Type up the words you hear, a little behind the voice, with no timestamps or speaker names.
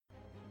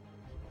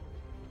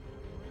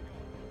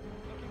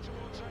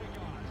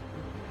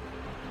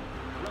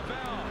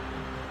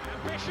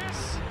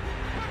Vicious,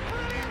 but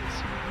brilliant.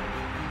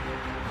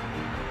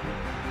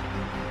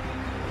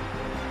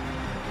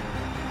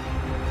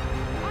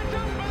 I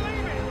don't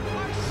believe it.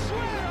 I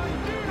swear I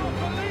do not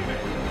believe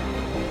it.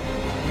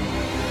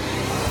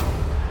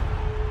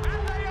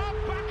 And they are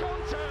back on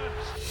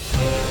terms.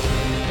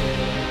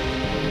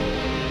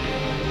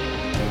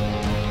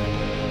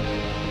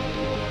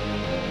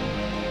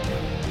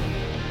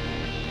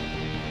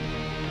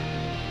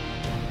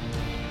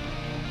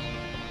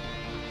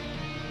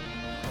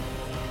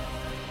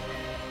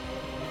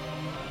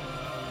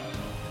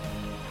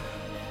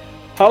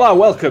 Hello,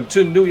 welcome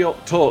to New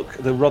York Talk,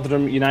 the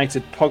Rotherham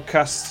United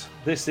podcast.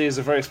 This is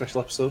a very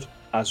special episode,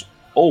 as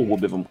all will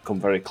become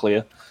very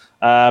clear.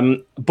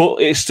 But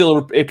it's still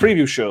a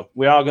preview show.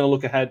 We are going to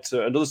look ahead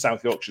to another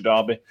South Yorkshire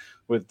derby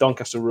with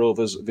Doncaster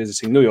Rovers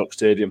visiting New York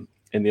Stadium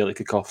in the early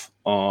kickoff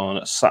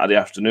on Saturday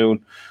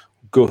afternoon.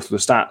 Go through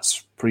the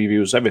stats,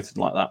 previews,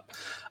 everything like that.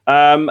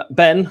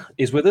 Ben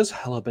is with us.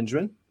 Hello,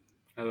 Benjamin.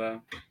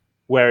 Hello.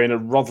 Wearing a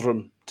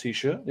Rotherham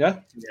t-shirt, yeah?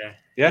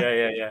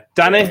 Yeah.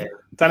 Danny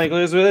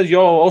Glaze with us.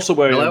 You're also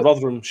wearing Hello. a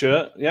Rotherham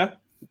shirt, yeah?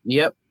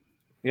 Yep.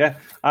 Yeah,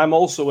 I'm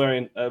also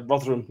wearing a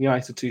Rotherham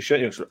United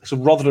t-shirt. It's a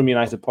Rotherham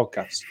United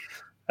podcast,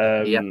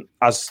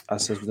 as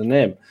says with the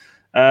name.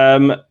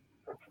 Rotherham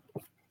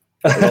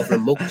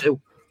mug too.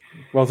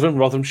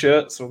 Rotherham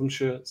shirts. One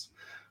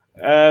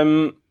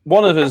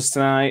of us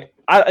tonight.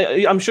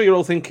 I'm sure you're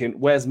all thinking,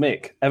 "Where's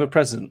Mick? Ever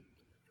present?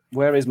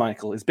 Where is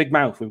Michael? His big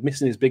mouth. We're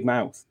missing his big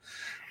mouth."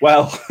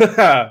 Well,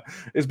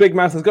 his big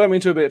mouth has got him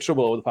into a bit of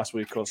trouble over the past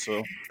week or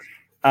so,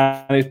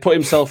 and he's put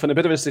himself in a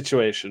bit of a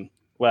situation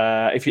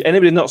where, if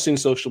anybody not seen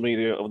social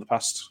media over the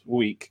past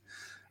week,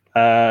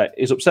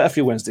 he's upset a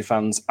few Wednesday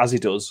fans, as he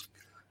does.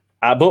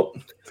 But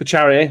for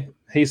charity,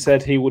 he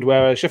said he would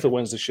wear a Sheffield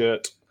Wednesday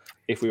shirt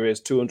if we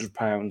raised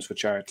 £200 for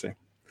charity.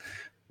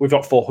 We've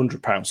got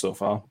 £400 so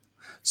far.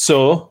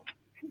 So,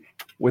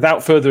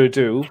 without further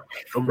ado,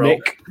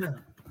 Mick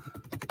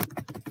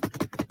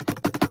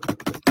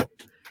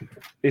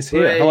is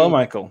here. Hooray. Hello,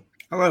 Michael.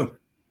 Hello.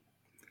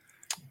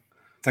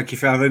 Thank you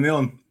for having me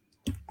on.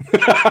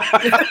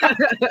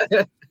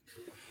 It's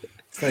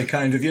very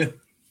kind of you.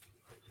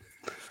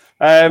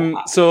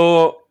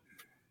 So,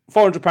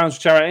 £400 for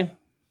charity.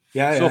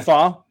 Yeah. So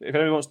far, if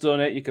anyone wants to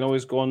donate, you can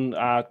always go on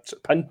our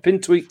pin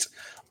tweet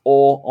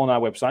or on our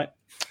website.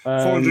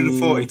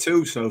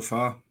 442 so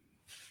far.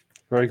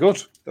 Very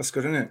good. That's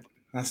good, isn't it?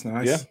 That's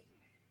nice.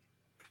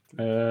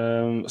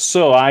 Yeah.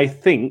 So I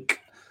think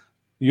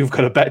you've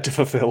got a bet to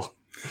fulfill.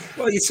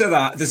 Well, you said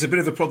that. There's a bit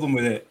of a problem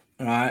with it,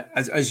 right?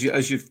 As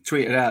you've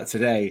tweeted out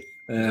today.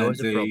 Always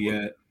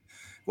a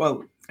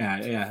problem.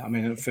 I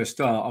mean, for a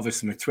start,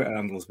 obviously my Twitter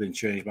handle's been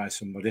changed by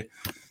somebody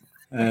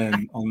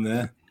on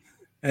there.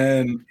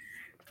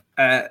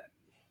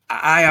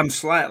 I am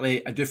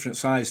slightly a different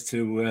size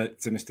to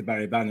Mr.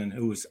 Barry Bannon,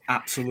 who was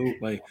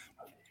absolutely,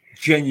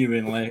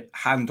 genuinely,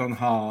 hand on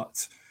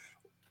heart,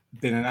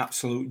 been an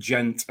absolute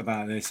gent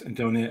about this and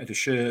donated a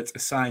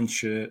signed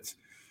shirt,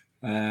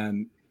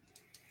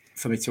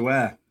 for me to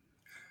wear.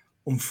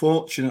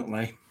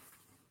 Unfortunately,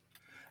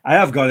 I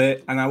have got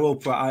it, and I will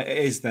put it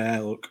is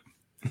there. Look,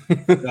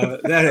 so,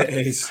 there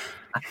it is.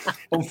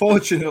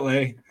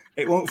 Unfortunately,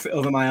 it won't fit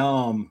over my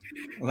arm,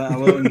 let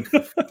alone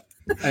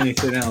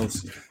anything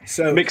else.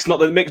 So Mick's not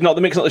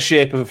the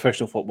shape of a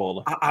professional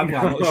footballer. I'm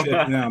not the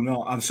shape. No, I'm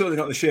not. I'm certainly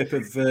not the shape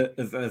of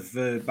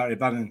Barry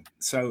Bannon.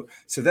 So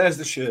there's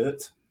the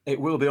shirt. It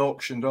will be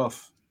auctioned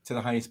off to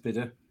the highest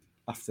bidder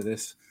after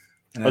this,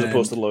 As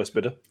opposed to the lowest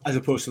bidder.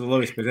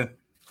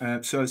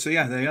 So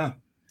yeah, there you are.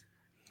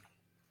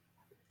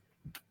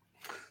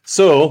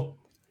 So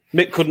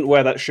Mick couldn't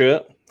wear that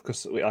shirt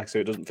because, like I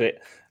say, it doesn't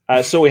fit.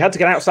 So we had to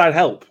get outside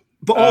help.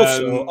 But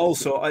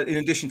also, in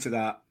addition to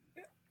that,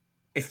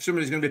 if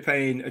somebody's going to be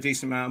paying a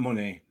decent amount of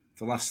money,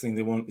 the last thing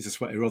they want is a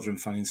sweaty Rotherham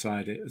fan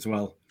inside it as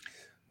well.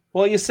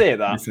 Well, you say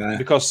that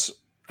because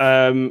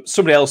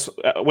somebody else,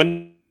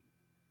 when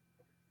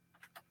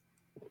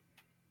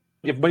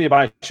you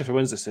buy a Sheffield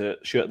Wednesday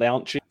shirt, they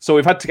aren't cheap. So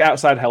we've had to get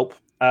outside help.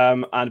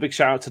 And a big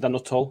shout out to Dan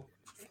Nuttall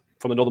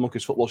from the Northern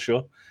Monkeys Football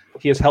Show.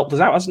 He has helped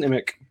us out, hasn't he,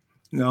 Mick?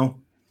 No.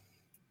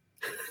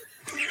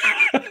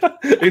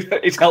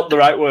 It's helped the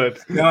right word.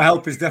 No,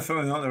 help is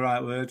definitely not the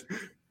right word.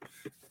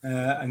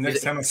 And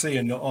next time I see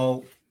a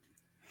Nuttall,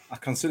 I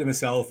consider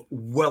myself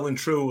well and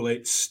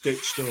truly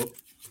stitched up.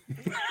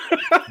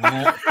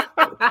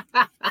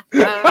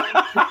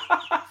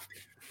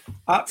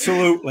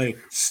 Absolutely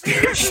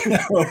stitched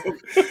up.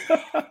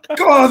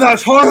 God,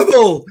 that's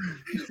horrible.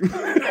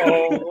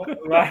 Oh,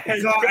 right.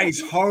 That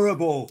is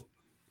horrible.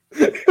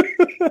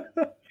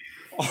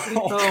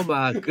 Oh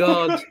my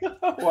God.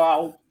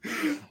 Wow.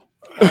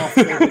 Oh, I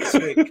feel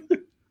sick.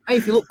 Hey,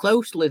 if you look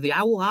closely, the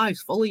owl eyes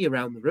follow you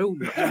around the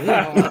room.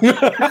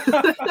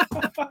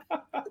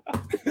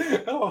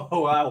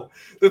 Oh, wow.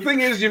 The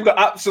thing is, you've got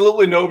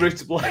absolutely nobody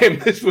to blame.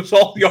 This was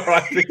all your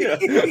idea.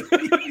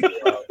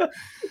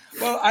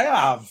 Well, I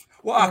have.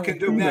 What I can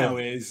do now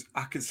is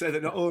I can say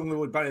that not only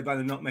would Barry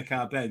Bannon not make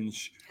our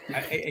bench,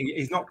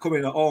 he's not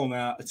coming at all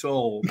now at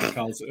all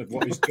because of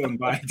what he's done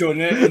by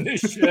donating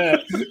this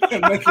shirt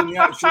and making me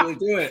actually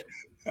do it.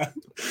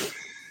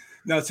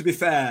 No, to be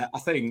fair, I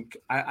think,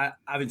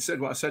 having said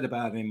what I said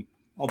about him,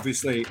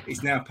 obviously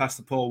he's now passed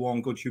the Paul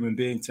Warren good human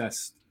being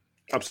test.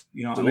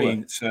 Absolutely. You know what I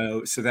mean?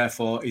 So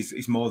therefore,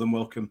 he's more than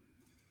welcome.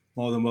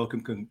 More than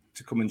welcome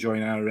to come and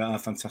join our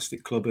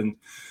fantastic club, and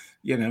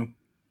it'll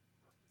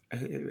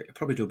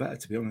probably do better,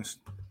 to be honest.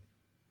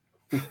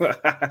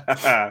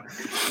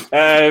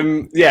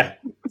 Yeah.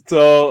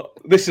 So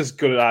this is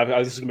good.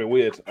 This is gonna be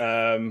weird.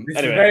 Anyway,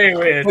 very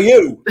weird for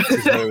you.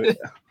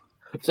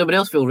 Somebody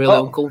else feel really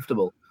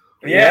uncomfortable.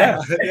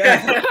 Yeah.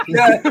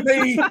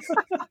 Me,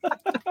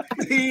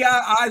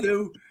 I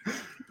do.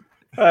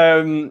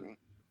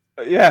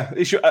 Yeah,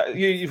 it should,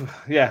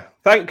 yeah.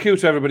 Thank you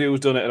to everybody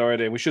who's done it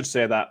already. We should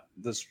say that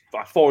there's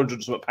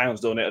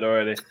 £400 donated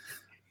already,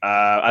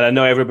 and I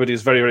know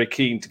everybody's very, very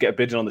keen to get a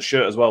bid in on the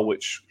shirt as well,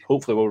 which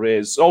hopefully will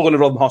raise. It's all going to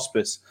Rotherham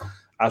Hospice,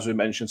 as we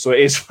mentioned, so it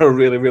is for a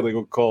really, really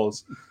good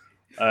cause.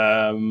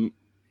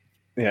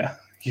 Yeah,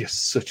 you're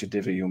such a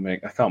divvy, you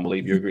Mick. I can't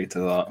believe you agreed to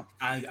that.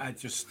 I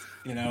just,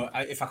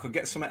 if I could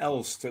get something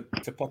else to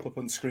pop up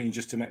on the screen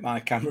just to make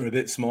my camera a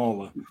bit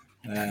smaller.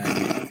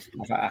 I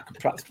could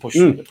perhaps push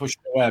it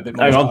away a bit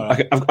more. Hang on,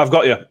 I've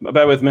got you.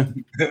 Bear with me.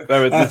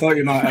 I thought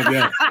you might have,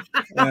 yeah.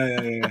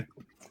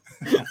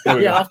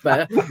 Yeah, that's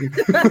better.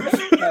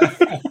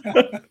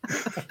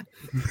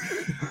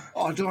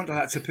 Oh, don't do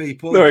that to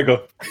people. There we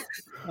go.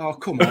 Oh,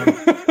 come on.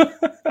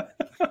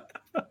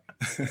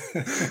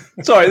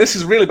 Sorry, this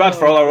is really bad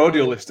for all our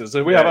audio listeners.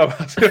 I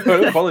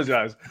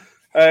apologise.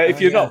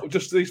 If you're not,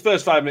 just these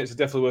first 5 minutes are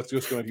definitely worth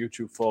just going to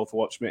YouTube for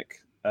Watch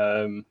Mick.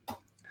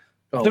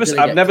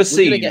 I've never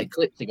seen. We're going to get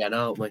clipped again,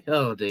 aren't we?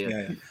 Oh dear.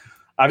 Yeah.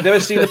 I've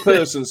never seen a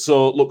person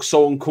look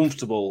so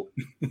uncomfortable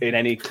in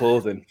any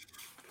clothing.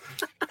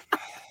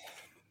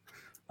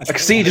 I can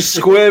see you just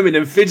squirming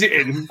and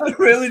fidgeting. I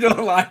really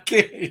don't like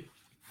it.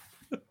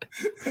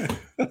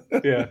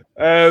 Yeah.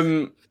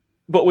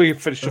 But we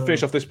finish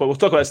off this, but we'll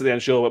talk about this at the end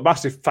of the show. But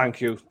massive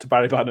thank you to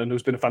Barry Bannon,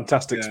 who's been a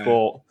fantastic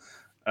sport.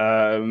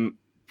 And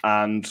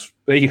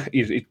he's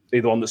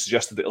the one that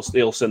suggested that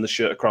he'll send the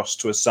shirt across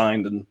to us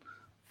signed, and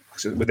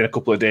within a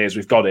couple of days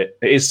we've got it.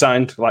 It is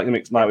signed, like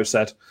we've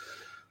said.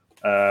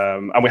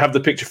 And we have the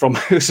picture from.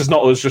 This is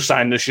not us just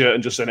signing the shirt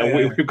and just saying.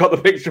 Yeah. We've got the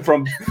picture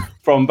from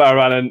Barry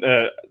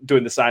Bannon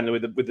doing the signing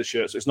with the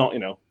shirt. So it's not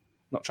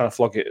not trying to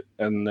flog it,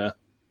 and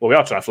we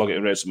are trying to flog it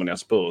and raise some money, I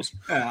suppose.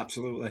 Yeah,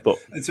 absolutely. But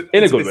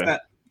in a good way.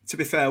 To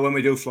be fair, when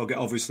we do flog it,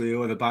 obviously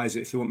whoever buys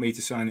it, if you want me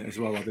to sign it as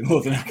well, I'll be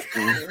more than happy.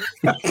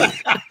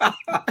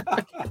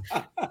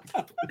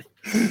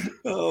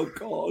 Oh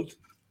God!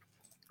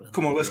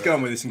 Come on, let's go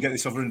on with this and get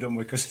this over and done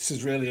with, because this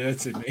is really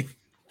hurting me.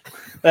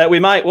 What we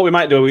might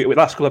do. The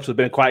last couple of episodes have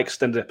been quite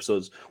extended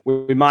episodes.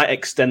 We might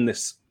extend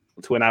this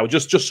to an hour,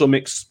 just so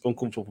Mick's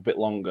uncomfortable a bit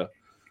longer.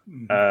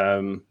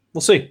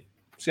 We'll see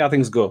how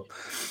things go.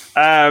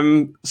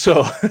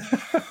 So,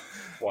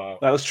 wow.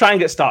 Let's try and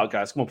get started,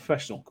 guys. Come on,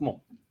 professional. Come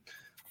on.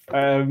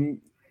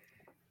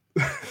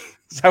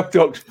 South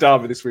Yorkshire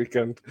derby this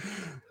weekend.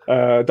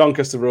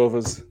 Doncaster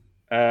Rovers.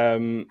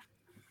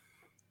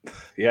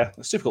 Yeah,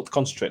 it's difficult to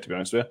concentrate, to be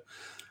honest with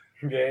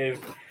you. Yeah.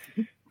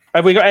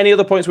 Have we got any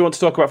other points we want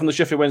to talk about from the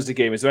Sheffield Wednesday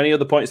game? Is there any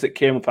other points that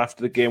came up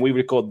after the game? We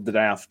recorded the day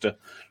after,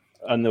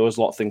 and there was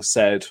a lot of things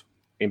said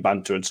in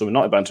banter and some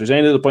not in banter. Is there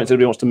any other points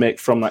anybody wants to make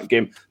from that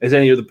game? Is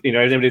any other,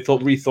 has anybody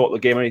rethought the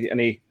game?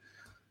 Any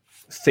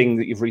thing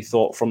that you've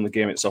rethought from the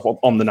game itself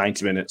on the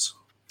 90 minutes?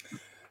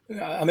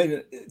 I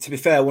mean, to be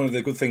fair, one of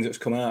the good things that's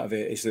come out of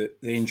it is that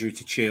the injury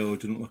to Chio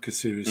didn't look as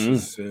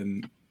serious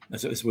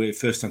as we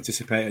first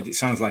anticipated. It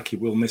sounds like he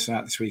will miss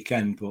out this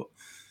weekend, but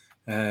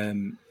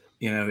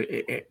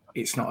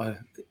it's not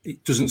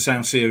it doesn't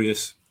sound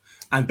serious.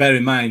 And bear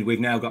in mind, we've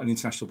now got an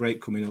international break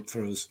coming up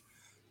for us,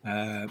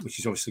 which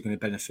is obviously going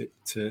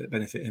to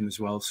benefit him as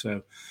well.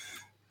 So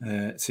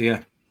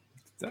yeah,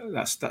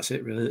 that's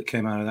it really that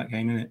came out of that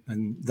game, isn't it?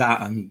 And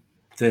that and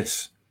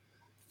this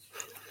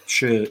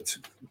shirt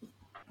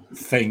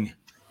thing.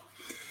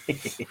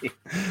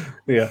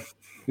 Yeah.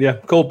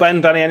 Cool. Ben,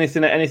 Danny,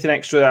 anything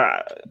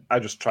extra? I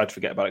just tried to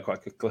forget about it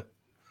quite quickly.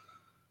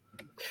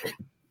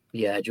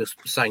 Yeah, just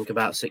sank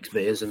about 6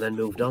 beers and then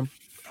moved on.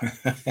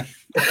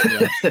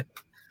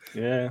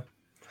 Yeah.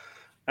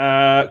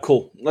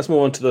 Cool. Let's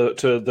move on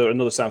to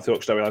another South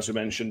Yorkshire story, as we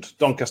mentioned.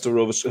 Doncaster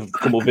Rovers have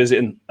come over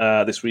visiting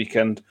this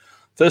weekend.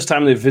 First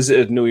time they've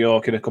visited New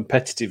York in a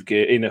competitive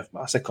game.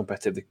 I say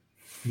competitive.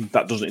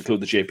 That doesn't include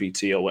the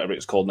JPT or whatever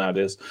it's called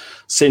nowadays.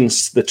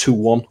 Since the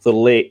 2-1, the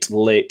late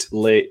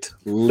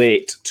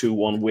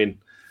 2-1 win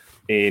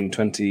in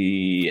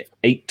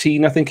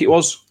 2018, I think it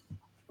was.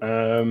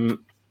 Lots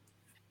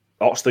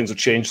of things have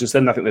changed since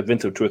then. I think they've been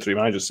through 2 or 3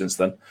 managers since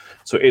then.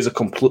 So it is a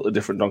completely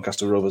different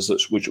Doncaster Rovers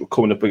which we're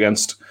coming up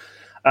against.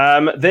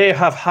 They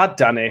have had,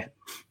 Danny,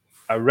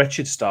 a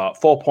wretched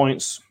start. 4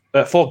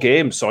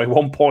 games,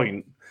 1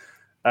 point.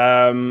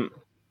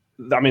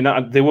 I mean,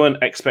 they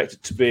weren't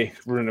expected to be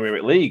running away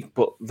with the league,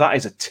 but that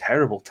is a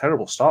terrible,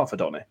 terrible start for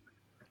Donny.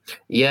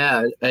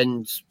 Yeah,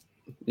 and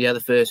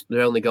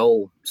their only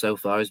goal so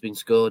far has been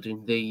scored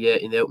in the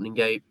opening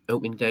day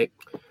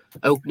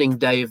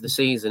of the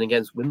season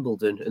against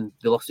Wimbledon, and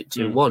they lost it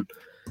 2-1.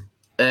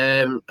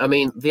 I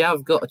mean, they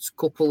have got a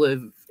couple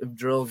of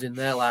draws in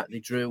there, like they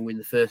drew in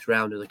the first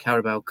round of the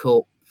Carabao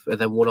Cup, and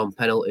then won on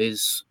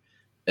penalties.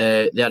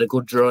 They had a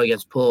good draw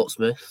against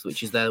Portsmouth,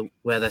 which is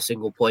where their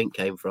single point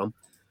came from.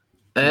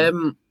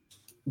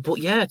 But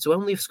yeah, to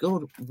only have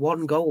scored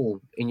one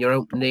goal in your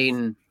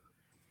opening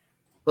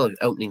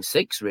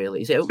six,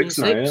 really. Is it opening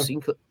six?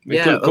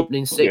 Yeah,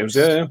 opening six.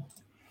 Games,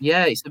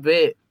 yeah, it's a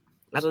bit.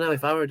 I don't know.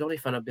 If I were a Donny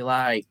fan, I'd be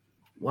like,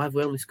 "Why have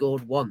we only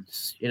scored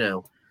once?" You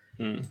know.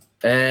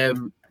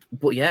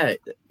 But yeah,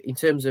 in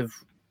terms of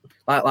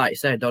like you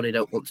said, Donny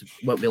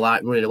won't be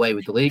like running away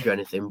with the league or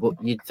anything. But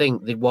you'd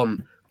think they'd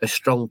want a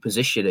strong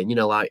position, and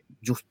like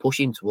just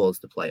pushing towards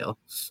the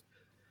playoffs.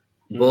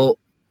 But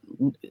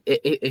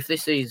if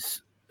this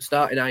is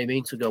starting how you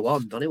mean to go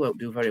on, Donny won't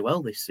do very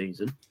well this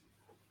season.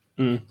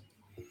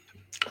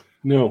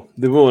 No,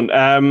 they won't.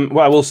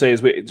 What I will say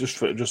is, just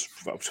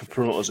to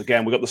promote us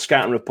again, we've got the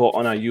scouting report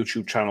on our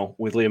YouTube channel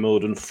with Liam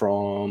Oden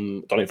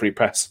from Donny Free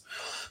Press.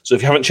 So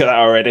if you haven't checked that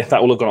out already,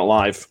 that will have gone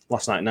live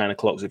last night at 9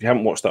 o'clock. So if you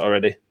haven't watched that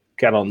already,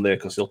 get on there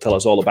because he'll tell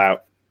us all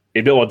about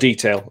a bit more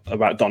detail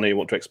about Donny,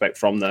 what to expect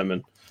from them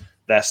and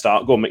their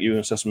start. Go and make you an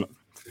assessment.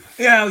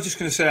 Yeah, I was just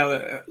going to say,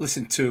 I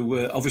listened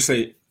to,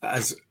 obviously,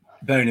 as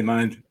bearing in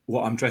mind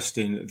what I'm dressed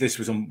in, this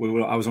was on.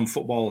 I was on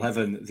Football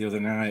Heaven the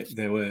other night.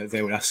 They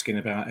were asking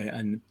about it,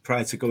 and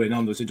prior to going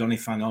on, there was a Donny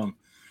fan on.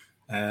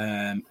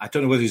 I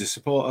don't know whether he's a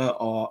supporter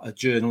or a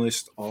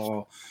journalist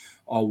or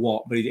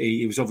what, but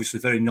he was obviously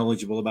very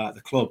knowledgeable about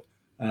the club.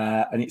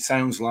 And it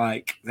sounds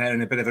like they're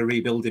in a bit of a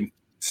rebuilding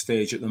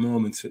stage at the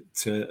moment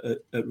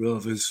at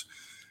Rovers.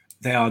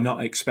 They are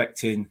not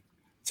expecting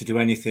to do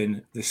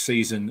anything this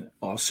season,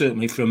 or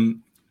certainly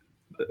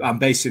I'm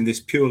basing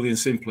this purely and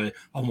simply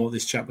on what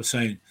this chap was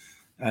saying.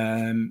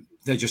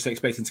 They're just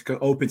expecting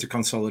to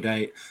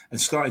consolidate and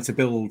starting to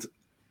build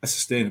a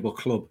sustainable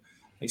club.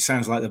 It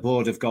sounds like the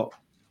board have got,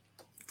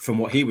 from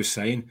what he was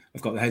saying,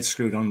 have got their heads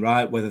screwed on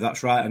right. Whether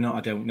that's right or not,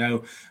 I don't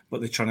know. But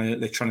they're trying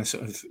to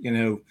sort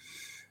of,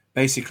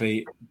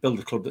 basically build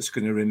a club that's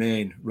going to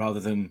remain rather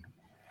than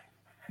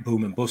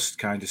boom and bust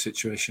kind of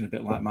situation. A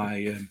bit like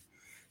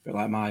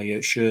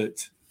my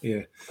shirt.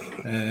 Yeah.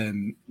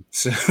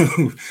 So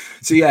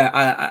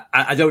yeah,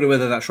 I don't know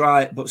whether that's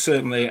right, but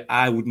certainly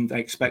I wouldn't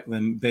expect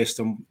them, based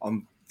on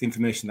the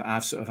information that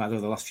I've sort of had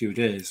over the last few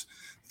days,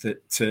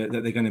 that they're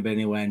going to be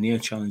anywhere near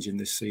challenging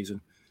this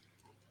season.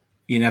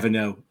 You never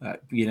know.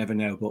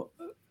 But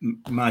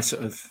my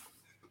sort of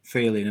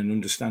feeling and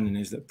understanding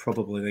is that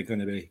probably they're going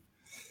to be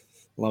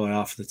lower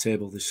half of the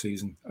table this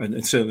season,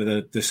 and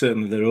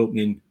certainly their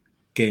opening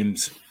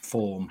games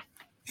form,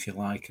 if you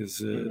like,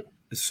 is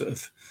sort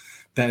of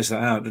bears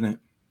that out, doesn't it?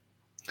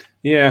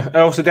 Yeah, I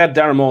also did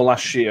Darren Moore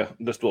last year,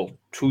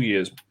 2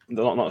 years,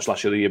 not just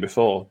last year, the year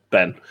before,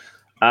 Ben.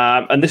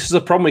 And this is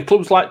a problem with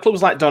clubs like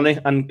Donny,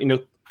 and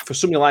for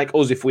somebody like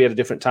us, if we had a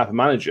different type of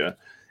manager,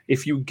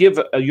 if you give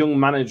a young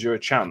manager a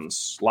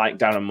chance, like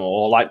Darren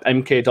Moore, or like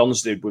MK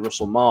Dons did with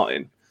Russell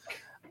Martin,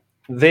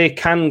 they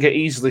can get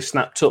easily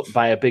snapped up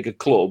by a bigger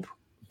club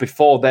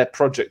before their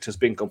project has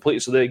been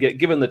completed. So they get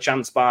given the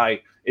chance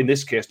by, in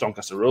this case,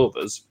 Doncaster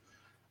Rovers,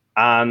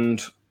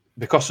 and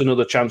because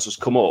another chance has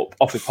come up,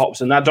 off it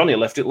pops, and now Donny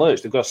left it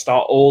lurch. They've got to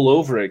start all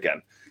over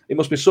again. It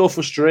must be so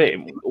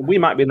frustrating. We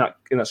might be in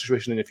that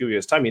situation in a few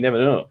years' time. You never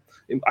know.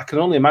 I can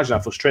only imagine how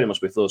frustrating it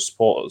must be for those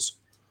supporters.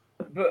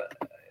 But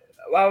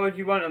why would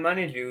you want a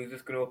manager who's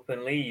just going to up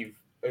and leave?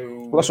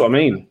 Well, that's what I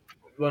mean.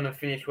 Want to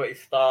finish what he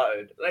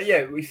started?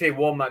 We say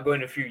one might go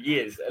in a few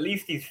years. At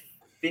least he's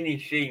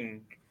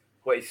finishing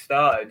what he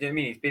started. Do you know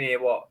what I mean? He's been here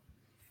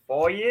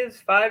 4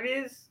 years, 5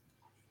 years?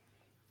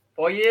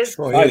 4 years?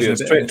 5 years.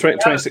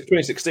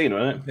 2016,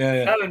 right?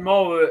 Yeah. Alan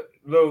Moore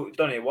wrote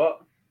Donny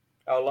what?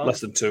 How long?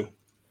 Less than 2.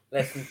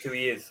 Less than 2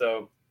 years.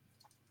 So,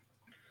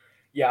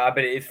 yeah, I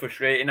bet it is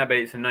frustrating. I bet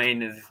it's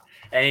annoying as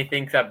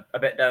anything. Cause I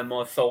bet they're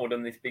more sold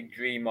on this big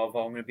dream of,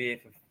 I'm going to be here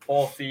for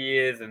 40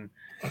 years and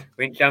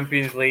win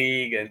Champions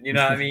League, and you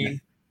know what I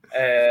mean?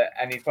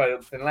 And he's probably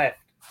up and left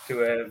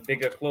to a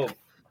bigger club.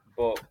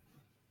 But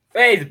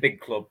it is a big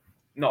club.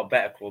 Not a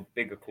better club,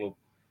 bigger club.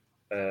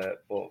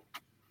 But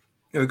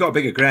yeah, we've got a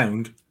bigger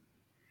ground.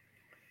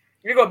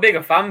 You've got a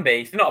bigger fan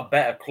base. They're not a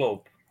better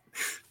club.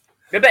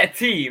 They're a better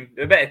team.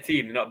 They're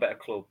not a better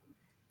club.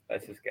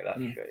 Let's just get that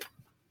straight.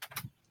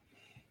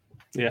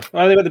 Yeah.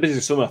 Well, they've had the busy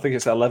summer. I think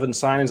it's 11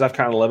 signings. I've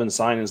counted 11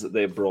 signings that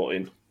they've brought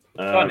in.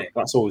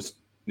 That's always,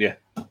 yeah.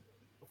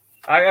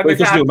 I but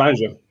just new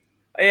manager.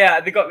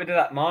 Yeah, they got rid of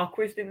that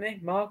Marquis, didn't they?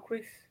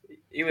 Marquis?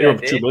 He went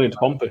for $2 million to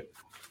Pompey.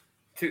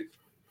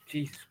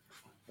 Jesus,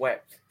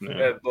 wept.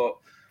 Yeah. But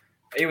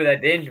he was their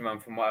danger man,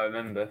 from what I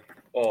remember.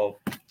 Or,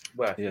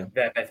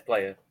 their best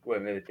player.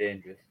 Weren't really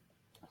dangerous.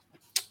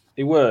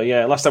 They were,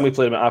 yeah. Last time we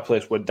played them at our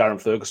place where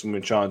Darren Ferguson was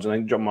in charge, and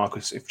then if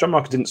John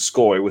Marcus didn't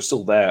score, he was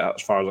still there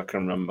as far as I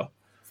can remember.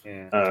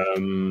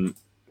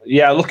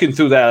 Yeah. Looking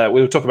through there,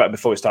 we were talking about it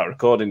before we started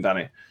recording,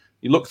 Danny.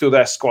 You look through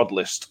their squad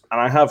list,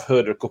 and I have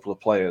heard a couple of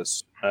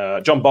players.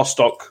 John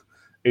Bostock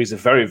is a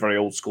very, very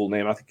old school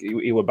name. I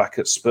think he was back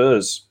at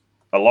Spurs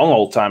a long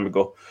old time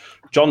ago.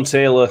 John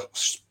Taylor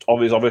is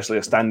obviously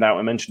a standout.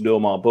 I mentioned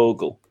Omar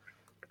Bogle.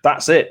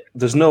 That's it.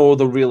 There's no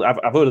other real.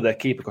 I've heard of their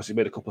keeper because he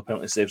made a couple of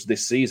penalty saves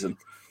this season.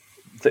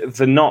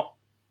 They're not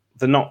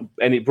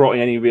brought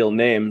in any real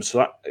names. So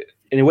that,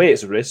 in a way,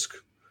 it's a risk.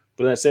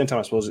 But at the same time,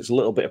 I suppose it's a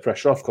little bit of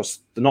pressure off because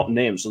they're not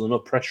names, so there's no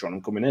pressure on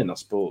them coming in, I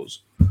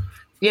suppose.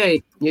 Yeah,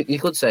 you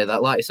could say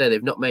that. Like I say,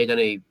 they've not made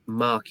any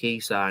marquee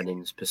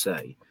signings per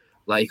se.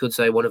 Like you could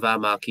say one of our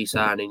marquee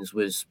signings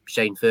was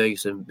Shane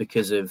Ferguson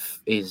because of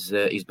his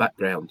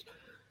background.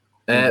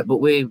 But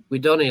we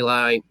Donny,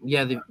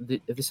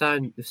 they've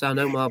signed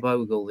Omar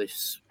Bogle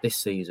this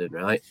season,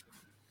 right?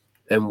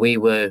 And we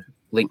were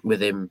linked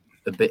with him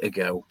a bit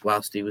ago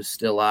whilst he was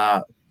still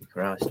at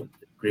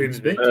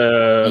Grimsby.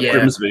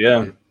 Grimsby,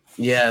 yeah.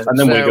 Yeah. And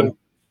then Wigan.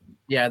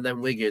 Yeah, and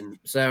then Wigan.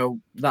 So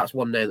that's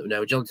one name that we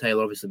know. John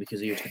Taylor, obviously, because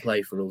he used to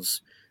play for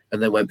us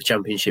and then went for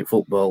Championship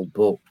football,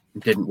 but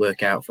didn't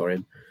work out for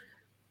him.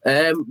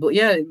 But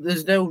yeah,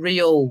 there's no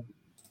real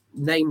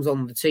names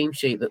on the team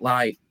sheet that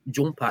like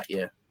jump at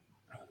you.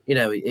 You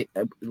know,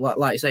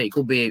 like I say, it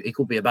could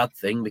be a bad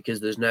thing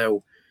because there's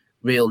no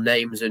real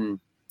names and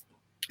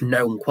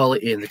known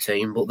quality in the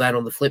team. But then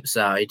on the flip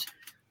side,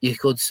 you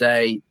could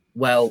say,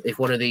 well, if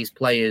one of these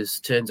players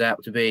turns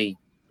out to be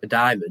a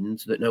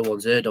diamond that no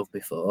one's heard of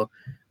before,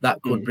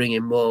 that could bring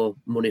in more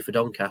money for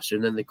Doncaster,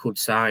 and then they could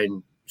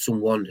sign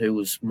someone who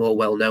was more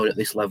well known at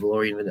this level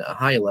or even at a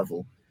higher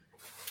level.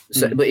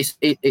 So, but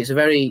it's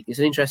an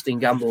interesting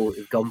gamble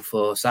we've gone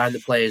for. Sign the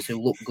players who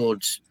look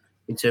good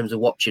in terms of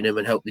watching them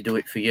and hope they do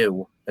it for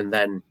you, and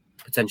then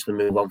potentially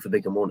move on for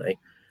bigger money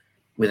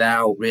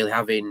without really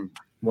having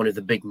one of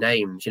the big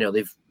names. You know,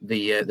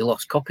 they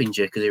lost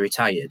Coppinger because he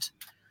retired.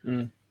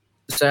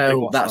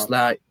 So that's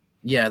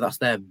that's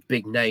their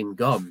big name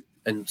gone.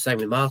 And same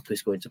with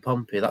Marcus going to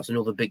Pompey. That's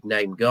another big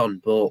name gone.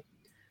 But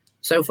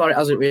so far it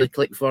hasn't really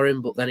clicked for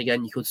him. But then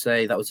again, you could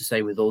say that was the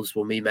same with us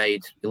when we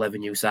made 11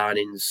 new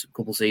signings a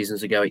couple of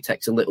seasons ago. It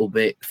takes a little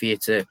bit for you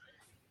to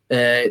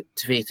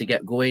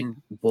get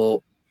going. But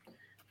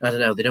I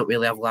don't know, they don't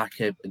really have like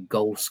a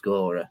goal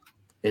scorer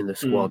in the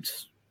squad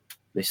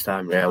this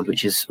time round,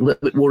 which is a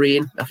little bit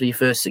worrying after your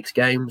first 6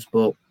 games.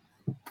 But,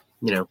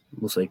 you know,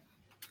 we'll see.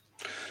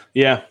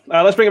 Yeah,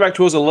 let's bring it back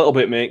to us a little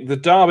bit, Mick. The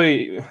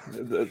derby,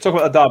 talk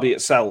about the derby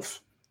itself.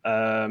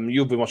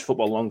 You've been watching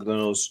football longer than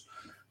us.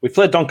 We've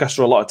played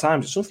Doncaster a lot of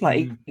times. It's something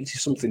like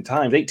 80-something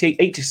times. 80,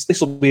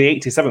 this will be the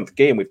 87th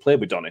game we've played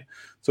with Donny.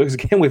 So it's a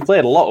game we've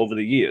played a lot over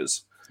the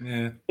years.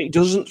 Yeah. It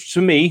doesn't,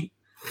 to me,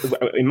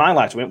 in my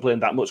life, we haven't played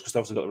that much because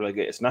obviously got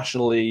relegated to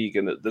National League,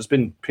 and there's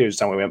been periods of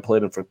time where we haven't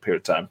played them for a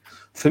period of time.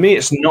 For me,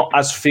 it's not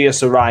as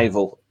fierce a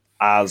rival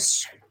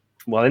as,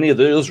 well, any of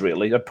those,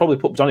 really. I'd probably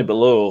put Donny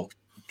below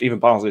even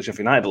Barnsley and Sheffield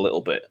United a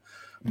little bit,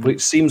 but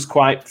it seems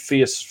quite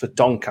fierce for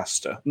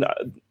Doncaster.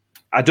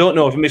 I don't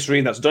know if I'm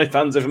misreading that. So Donny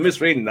fans, if I'm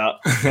misreading that,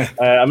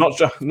 I'm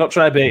not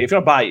trying to bait. If you're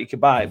not buy it, you can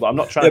buy it, but I'm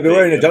not trying. They'll be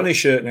wearing a Donny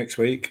shirt next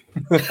week.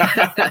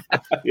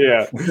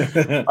 Yeah.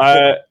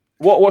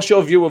 What's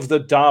your view of the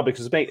derby?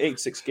 Because it's been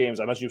 86 games.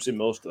 I imagine you've seen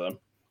most of them.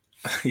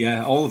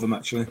 Yeah, all of them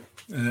actually.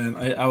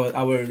 Our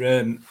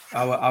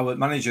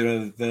manager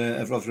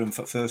of Rotherham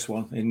first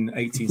one in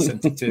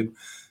 1872.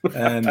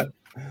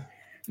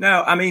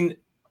 No, I mean.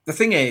 The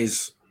thing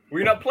is... Were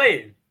you not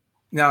playing?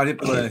 No, I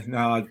didn't play.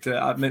 No,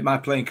 my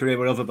playing career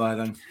was over by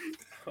then.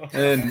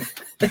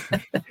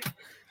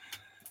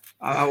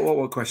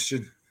 What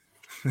question?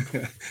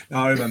 No,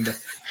 I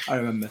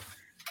remember.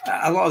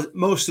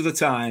 Most of the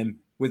time,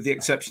 with the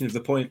exception of the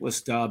pointless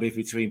derby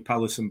between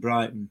Palace and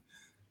Brighton,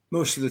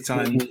 most of the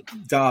time,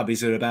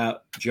 derbies are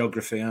about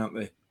geography, aren't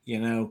they?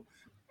 You know,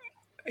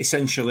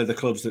 essentially the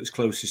clubs that's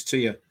closest to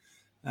you.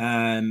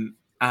 And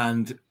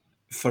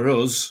for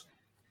us...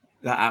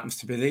 that happens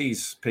to be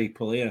these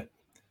people here,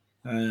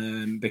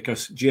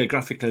 because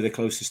geographically they're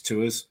closest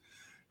to us,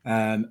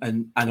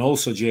 and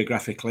also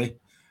geographically,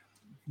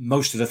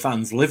 most of the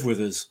fans live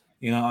with us.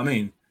 You know what I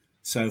mean?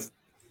 So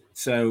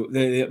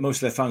most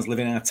of their fans live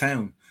in our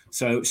town.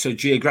 So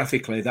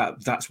geographically,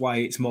 that's why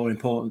it's more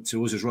important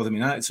to us as Rotherham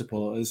United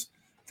supporters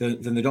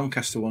than the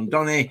Doncaster one.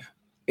 Donny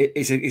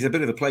is a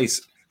bit of a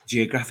place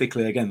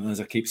geographically, again, as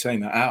I keep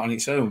saying that, out on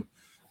its own.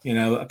 You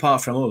know,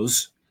 apart from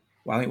us.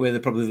 Well, I think we're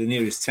probably the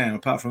nearest town.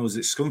 Apart from us,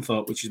 it's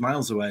Scunthorpe, which is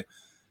miles away.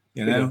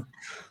 You know,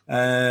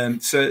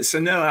 so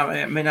no.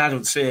 I mean, I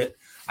don't see it.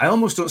 I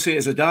almost don't see it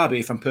as a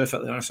derby, if I'm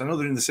perfectly honest. I know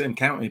they're in the same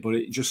county, but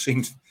it just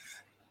seems.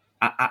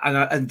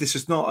 And this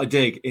is not a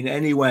dig in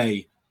any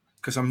way,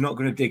 because I'm not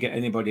going to dig at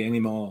anybody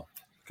anymore.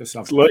 Because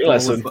I've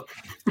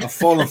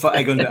fallen for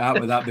egg under out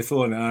with that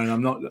before now, and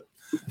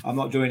I'm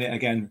not doing it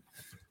again.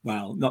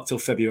 Well, not till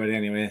February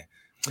anyway.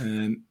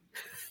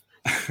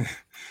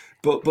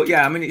 But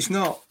yeah, I mean, it's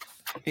not.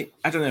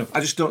 I don't know. I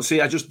just don't see.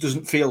 It just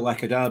doesn't feel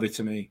like a derby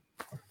to me.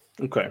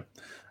 Okay.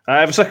 I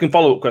have a second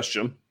follow-up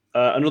question.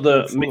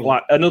 Another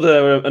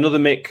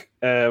Mick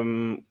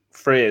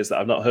phrase that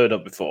I've not heard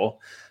of before.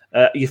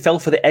 You fell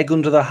for the egg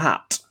under the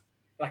hat.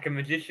 Like a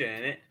magician,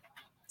 innit?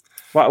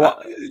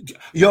 What?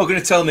 You're going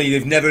to tell me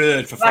you've never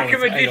heard for Like a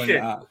falling for egg on magician.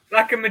 your hat?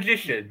 Like a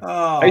magician.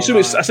 Oh, I assume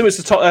right.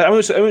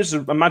 it's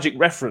a magic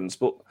reference,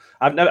 but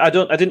I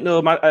didn't know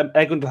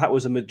egg under the hat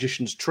was a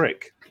magician's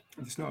trick.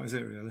 It's not, is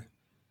it really?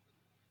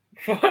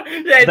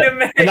 Yeah, it doesn't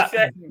make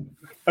sense.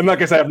 And I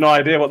guess I have no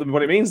idea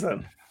what it means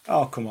then.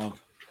 Oh, come on.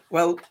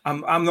 Well,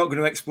 I'm not going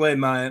to explain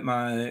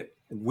my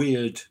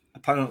weird,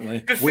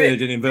 apparently Just weird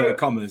say- in inverted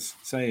commas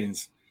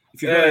sayings.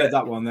 If you've not heard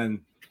that one,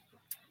 then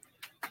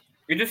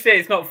You just say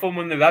it's not fun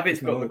when the rabbit's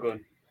got the No.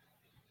 gun.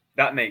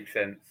 That makes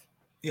sense.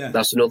 yeah.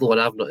 That's another one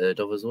I've not heard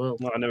of as well.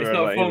 No, I never It's heard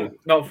not that fun. either.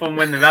 Not fun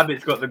when the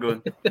rabbit's got the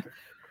gun.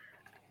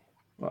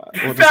 What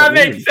does That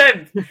mean? makes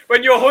sense.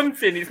 When you're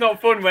hunting, it's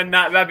not fun when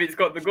that rabbit's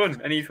got the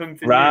gun and he's hunting.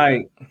 you.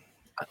 Right.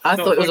 I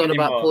not thought it was fun on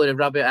about anymore. pulling a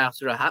rabbit out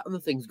of a hat and the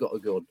thing's got a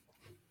gun.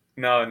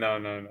 No. No,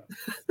 no.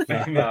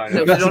 That's it's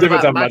a on different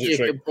about type of magic magic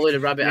trick. and pulling a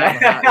rabbit out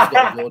of a hat and it's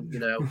got a gun, you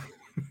know.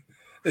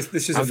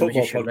 This is a I'm the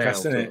football magician now, podcast,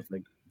 sort isn't of it?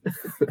 thing.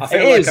 I It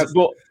feel is, like I've,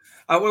 but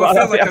I but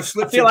feel like I I've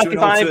slipped feel like into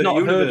if an I've alternate not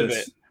heard of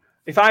universe. it,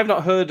 if I've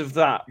not heard of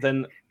that,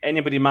 then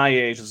anybody my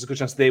age, there's a good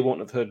chance they won't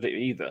have heard of it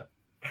either.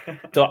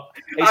 So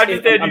I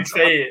just heard you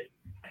say it.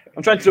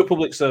 I'm trying to do a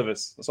public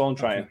service. That's all I'm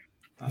trying.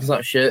 It's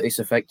that shirt, it's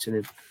affecting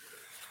him.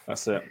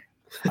 That's it.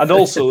 And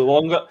also,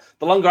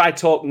 the longer I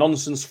talk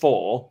nonsense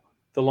for,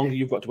 the longer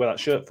you've got to wear that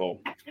shirt for.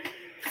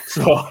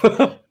 So,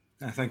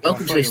 I think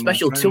Welcome to this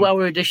special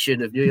 2-hour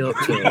edition of New York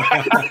Tour.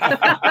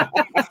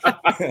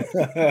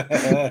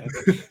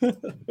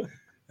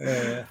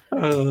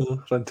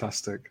 oh,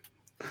 fantastic.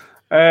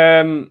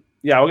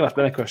 Yeah, we're gonna ask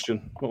Ben a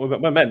question.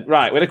 Ben,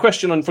 right? We had a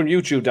question from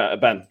YouTube,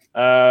 Ben.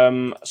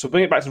 So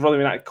bring it back to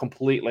Rotherham United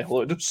completely.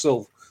 Although it does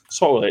still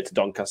sort of relate to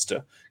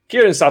Doncaster.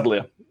 Kieran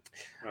Sadlier.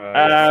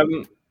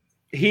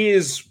 He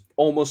is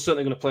almost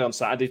certainly going to play on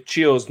Saturday.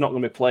 Chio's not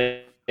going to be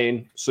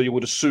playing, so you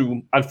would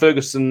assume. And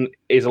Ferguson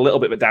is a little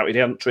bit of a doubt. He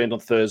hadn't trained on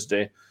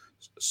Thursday,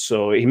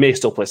 so he may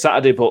still play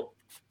Saturday, but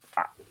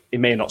he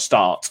may not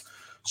start.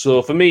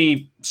 So for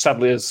me,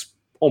 Sadlier's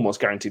almost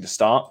guaranteed to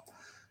start.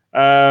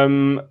 I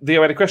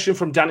had a question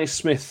from Danny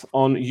Smith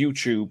on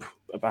YouTube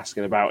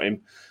asking about him.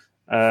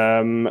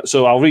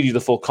 So I'll read you the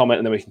full comment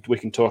and then we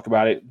can talk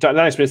about it.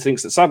 Danny Smith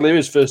thinks that Sadlier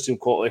is first team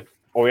quality,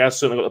 or he has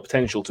certainly got the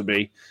potential to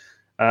be.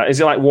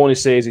 Is it like Warney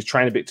says he's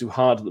trying a bit too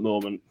hard at the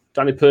moment?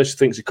 Danny Percy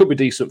thinks he could be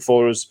decent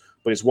for us,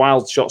 but his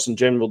wild shots and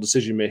general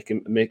decision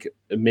making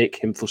make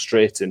him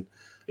frustrating.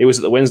 He was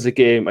at the Wednesday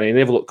game and he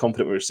never looked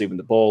confident with receiving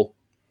the ball.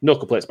 No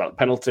complaints about the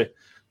penalty.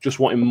 Just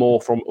wanting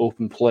more from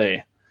open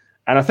play.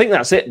 And I think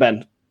that's it,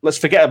 Ben. Let's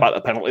forget about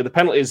the penalty. The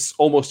penalty is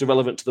almost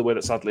irrelevant to the way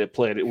that Sadlier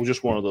played. It was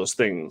just one of those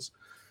things.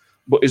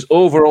 But his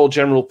overall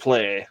general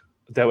play,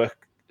 there were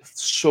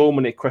so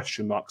many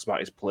question marks about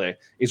his play.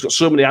 He's got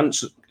so many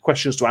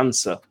questions to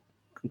answer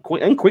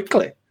and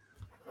quickly.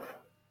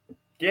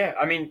 Yeah,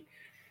 I mean,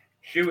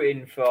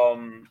 shooting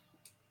from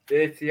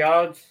 30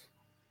 yards.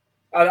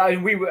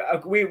 And we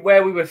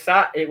where we were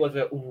sat, it was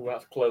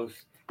that's close.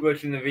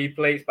 Watching the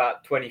replay, it's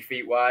about 20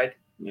 feet wide.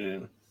 Yeah.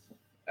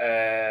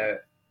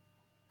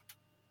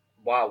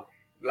 Wow.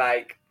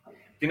 Like, do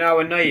you know how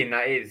annoying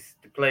that is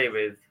to play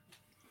with,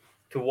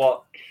 to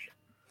watch,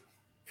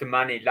 to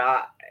manage?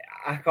 That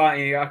I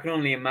can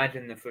only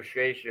imagine the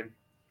frustration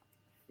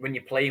when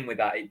you're playing with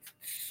that. It's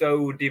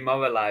so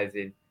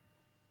demoralising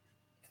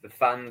to the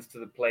fans, to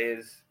the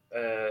players.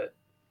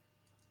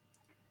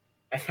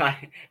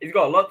 He's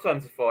got a lot to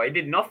answer for. He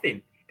did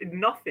nothing.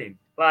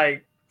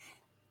 Like,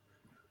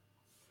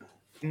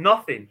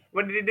 nothing.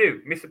 What did he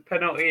do? Miss a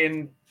penalty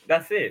and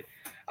that's it.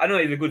 I know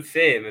he's a good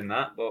save and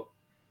that, but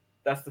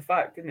that's the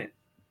fact, isn't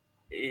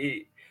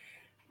it?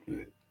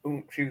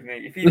 Excuse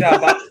me. If he's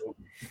out back,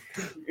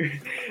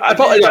 I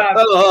apologize.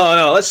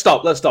 No, let's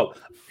stop.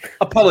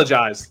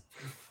 Apologise.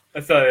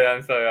 I'm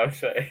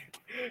sorry.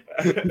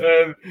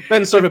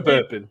 Ben, sorry for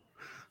burping.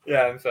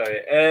 Yeah, I'm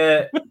sorry.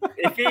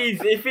 If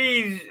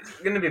he's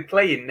going to be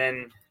playing,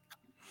 then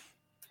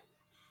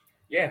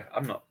yeah,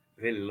 I'm not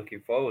really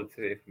looking forward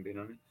to it, if I'm being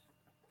honest.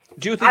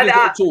 Do you think he's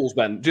got the tools,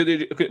 Ben?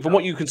 From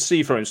what you can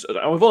see from him,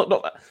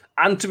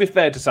 and to be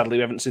fair to Sadly,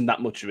 we haven't seen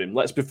that much of him.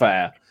 Let's be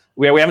fair.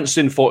 We haven't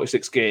seen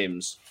 46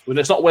 games.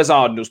 It's not Wes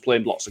Arden who's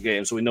playing lots of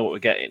games, so we know what we're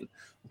getting.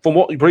 From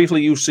what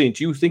briefly you've seen,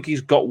 do you think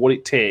he's got what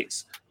it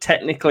takes,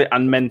 technically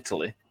and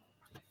mentally?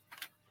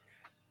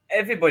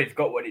 Everybody's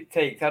got what it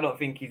takes. I don't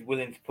think he's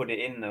willing to put it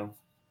in, though.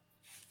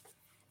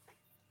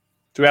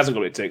 So he hasn't got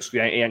what it takes. He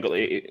ain't got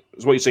it.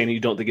 It's what you're saying. You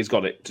don't think he's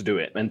got it to do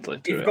it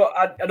mentally.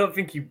 I don't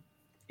think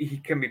he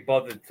can be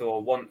bothered to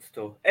or wants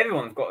to.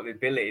 Everyone's got the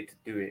ability to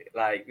do it.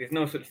 Like, there's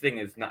no such thing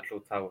as natural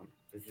talent.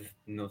 There's just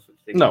no such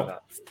thing as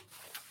that.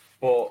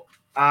 But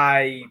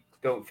I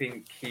don't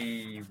think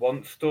he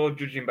wants to,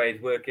 judging by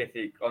his work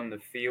ethic on the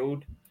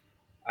field.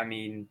 I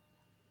mean,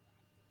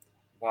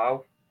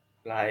 wow.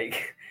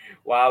 Like,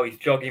 wow, he's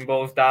jogging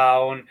balls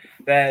down.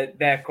 Their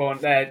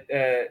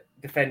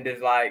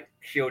defenders like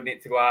shielding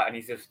it to go out, and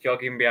he's just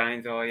jogging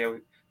behind. Oh yeah,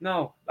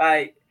 no,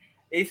 like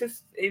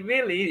it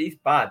really is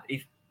bad.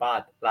 It's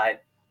bad.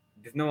 Like,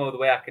 there's no other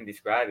way I can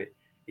describe it.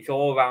 It's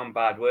all around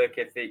bad. Work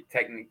ethic,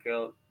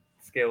 technical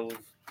skills,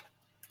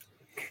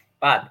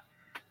 bad.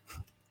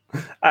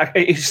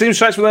 It seems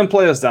strikes with them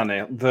players,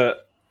 Danny,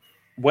 that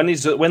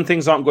when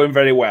things aren't going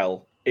very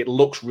well, it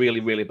looks really,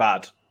 really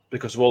bad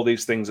because of all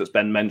these things that's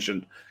been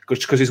mentioned.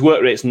 Because his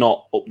work rate's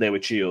not up there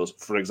with Chio's,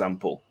 for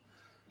example.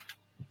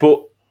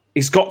 But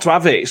he's got to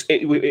have it.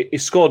 He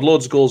scored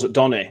loads of goals at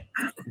Donny.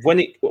 When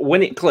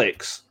it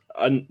clicks,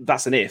 and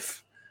that's an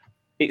if,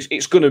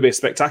 it's going to be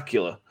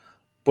spectacular.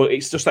 But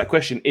it's just that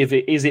question: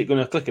 is it going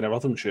to click in a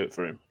Rotherham shirt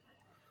for him?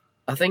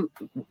 I think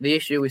the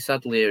issue with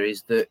Sadlier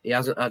is that he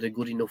hasn't had a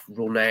good enough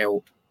run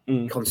out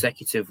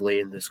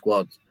consecutively in the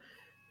squad.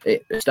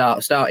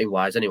 Starting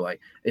wise, anyway,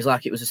 it's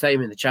like it was the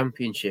same in the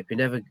Championship. He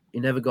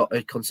never got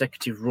a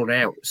consecutive run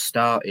out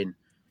starting,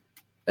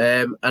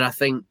 and I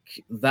think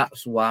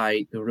that's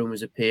why the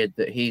rumours appeared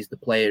that he's the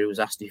player who was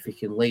asked if he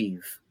can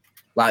leave.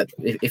 Like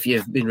if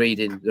you've been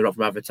reading the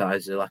Rotherham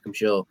Advertiser, like I'm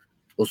sure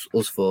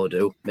us four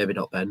do, maybe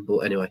not Ben, but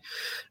anyway.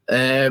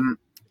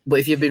 But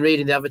if you've been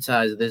reading the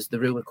Advertiser, there's the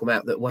rumour come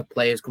out that when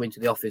players come into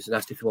the office and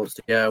asked if he wants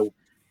to go,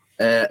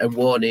 and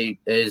Warney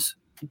is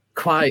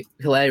quite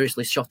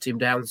hilariously shot him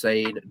down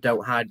saying,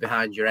 "Don't hide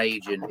behind your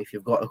agent. If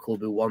you've got a club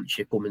who wants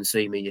you, come and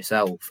see me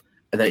yourself."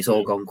 And then it's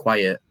all gone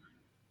quiet.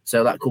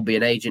 So that could be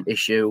an agent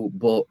issue.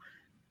 But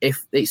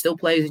if it still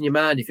plays in your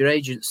mind, if your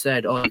agent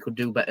said, "Oh, you could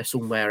do better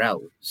somewhere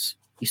else,"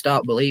 you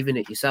start believing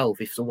it yourself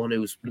if someone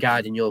who's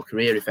guiding your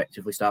career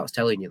effectively starts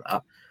telling you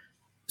that.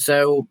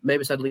 So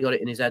maybe Sadly got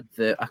it in his head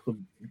that I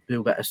could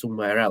do better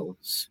somewhere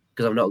else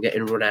because I'm not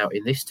getting run out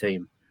in this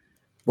team.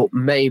 But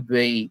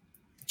maybe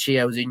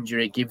Chio's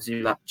injury gives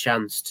him that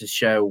chance to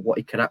show what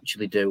he can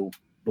actually do.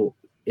 But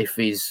if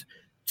he's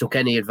took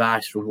any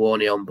advice from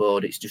Warney on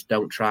board, it's just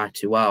don't try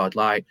too hard.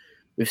 Like,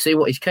 we've seen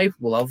what he's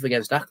capable of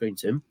against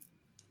Accrington,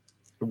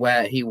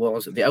 where he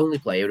was the only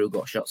player who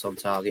got shots on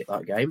target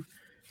that game.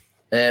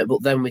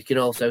 But then we can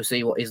also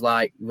see what he's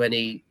like when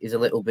he is a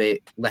little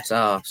bit less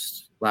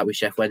arsed, like with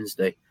Sheffield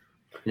Wednesday.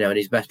 You know, and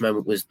his best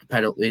moment was the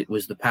penalty. It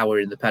was the power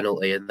in the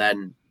penalty, and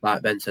then,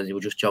 like Ben says, he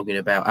was just jogging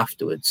about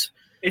afterwards.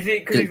 Is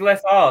it because he's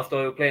less arsed,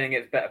 or playing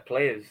against better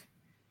players?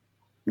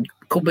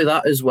 Could be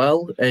that as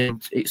well,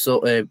 and it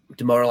sort of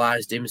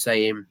demoralised him,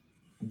 saying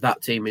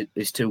that team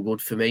is too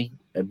good for me.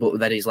 But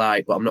then he's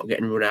like, "But I'm not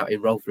getting run out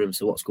in Rotherham,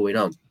 so what's going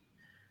on?"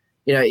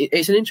 You know,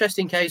 it's an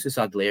interesting case with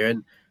Sadlier,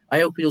 and I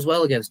hope he does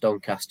well against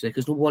Doncaster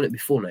because number one, it'd be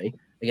funny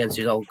against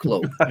his old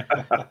club,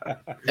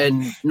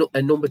 and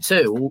number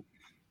two,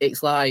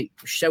 it's like,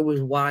 show us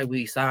why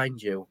we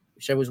signed you.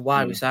 Show us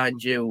why we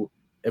signed you,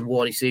 and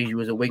Warney sees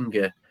you as a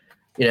winger,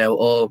 you know,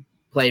 or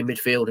play in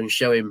midfield and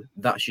show him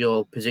that's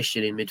your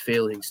position in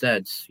midfield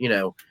instead. You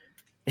know,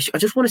 I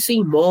just want to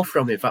see more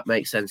from him, if that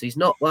makes sense. He's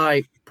not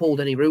like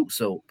pulled any roots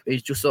up.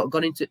 He's just sort of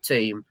gone into the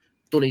team,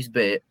 done his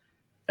bit,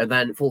 and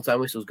then full-time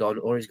whistle's gone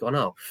or he's gone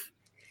off.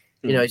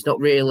 You know, he's not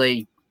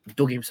really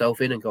dug himself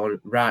in and gone,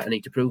 right, I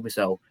need to prove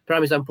myself.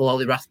 Prime example,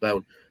 Ollie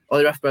Rathbone.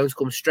 Ollie Rathbone's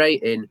come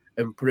straight in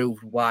and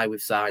proved why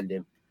we've signed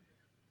him.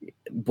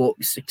 But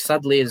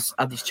sadly, has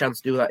had this chance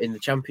to do that in the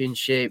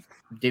Championship,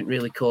 didn't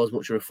really cause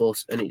much of a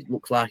fuss, and it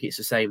looks like it's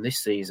the same this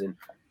season.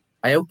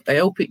 I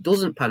hope it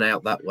doesn't pan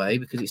out that way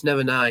because it's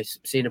never nice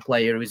seeing a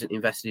player who isn't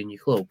invested in your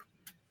club.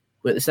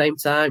 But at the same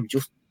time,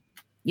 just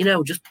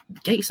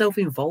get yourself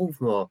involved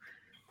more.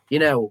 You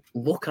know,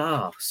 look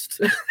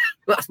arsed.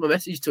 That's my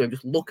message to him.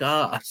 Just look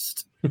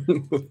arsed.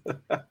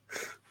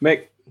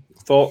 Mick,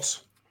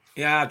 thoughts?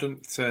 Yeah, I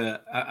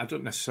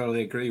don't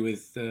necessarily agree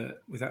with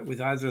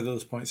either of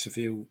those points of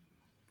view.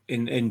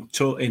 In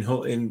as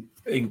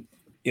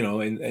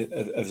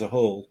a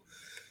whole,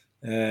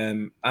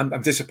 I'm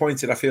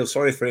disappointed. I feel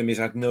sorry for him. He's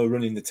had no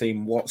run in the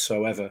team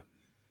whatsoever.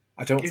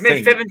 He's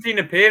made 17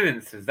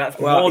 appearances. That's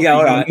all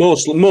right.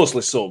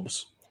 Mostly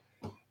subs.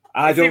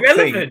 I don't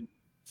think.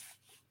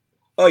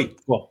 Oi,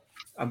 well,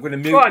 I'm going to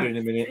mute you in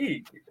a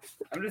minute.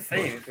 I'm just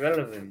saying it's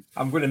relevant.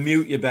 I'm going to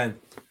mute you, Ben.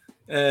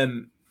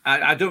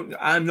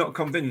 I'm not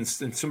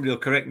convinced, and somebody will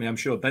correct me. I'm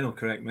sure Ben will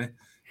correct me.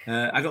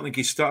 I don't think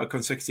he's started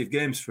consecutive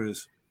games for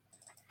us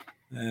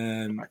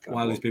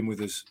while he's been with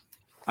us.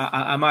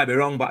 I might be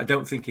wrong, but I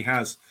don't think he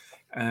has.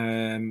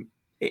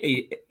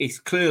 He's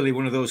clearly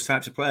one of those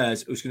types of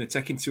players who's going to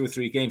take him 2 or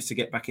 3 games to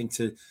get back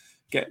into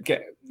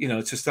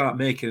to start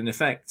making an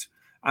effect.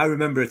 I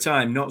remember a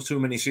time not too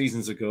many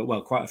seasons ago,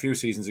 well, quite a few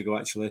seasons ago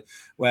actually,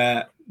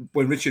 where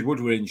when Richard Wood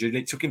were injured,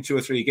 it took him 2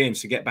 or 3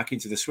 games to get back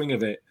into the swing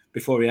of it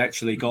before he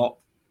actually got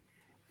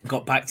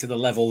back to the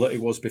level that he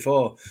was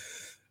before.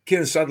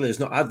 Kieran Sadler has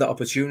not had that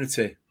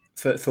opportunity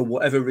for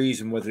whatever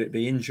reason, whether it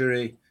be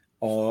injury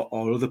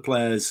or other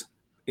players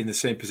in the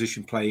same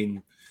position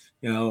playing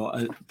at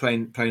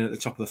the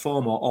top of the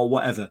form or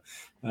whatever.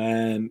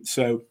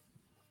 So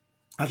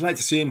I'd like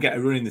to see him get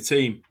a run in the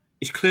team.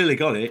 He's clearly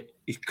got it.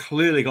 He's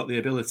clearly got the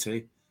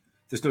ability.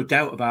 There's no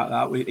doubt about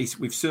that.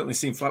 We've certainly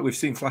seen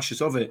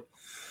flashes of it.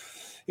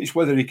 It's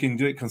whether he can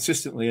do it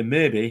consistently, and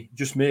maybe,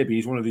 just maybe,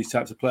 he's one of these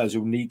types of players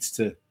who needs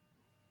to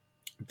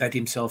bed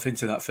himself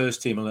into that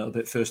first team a little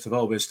bit first of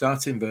all with a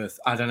starting berth.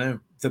 I don't know.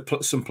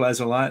 Some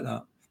players are like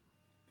that.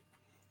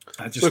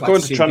 I just like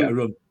to see him get a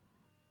run.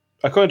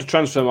 According to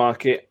Transfer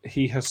Market,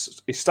 he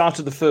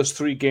started the first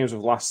 3 games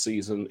of last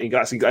season. He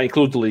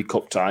included the League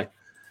Cup tie.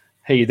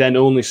 He then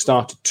only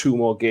started 2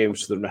 more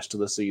games for the rest of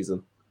the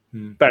season.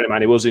 Bear in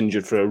mind, he was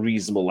injured for a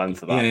reasonable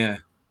length of that.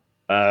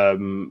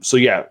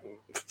 Yeah.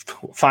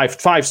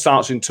 5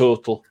 starts in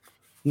total.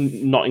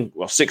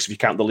 6 if you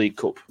count the League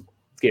Cup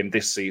game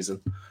this season.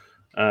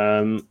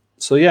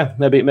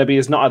 Maybe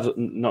he's not had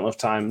enough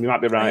time. You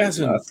might be right.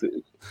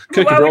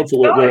 Kirky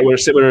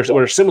Broadfoot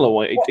were a similar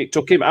way. It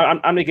took him. How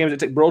many games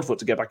did it take Broadfoot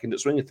to get back into the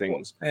swing of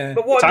things?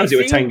 But what times it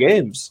were 10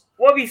 games.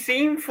 What have you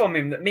seen from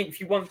him that makes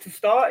you want to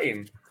start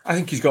him? I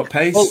think he's got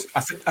pace. Well,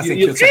 I think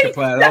he'll take a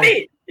player on.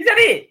 Is that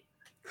it?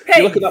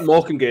 You look at that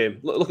Morecambe game.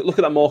 Look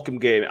at that Morecambe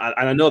game, and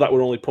I know that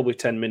we're only probably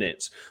 10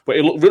 minutes, but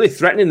it looked really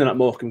threatening in that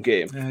Morecambe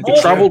game.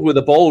 He travelled with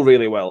the ball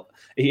really well.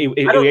 He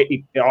had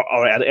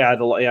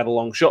a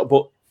long shot,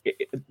 but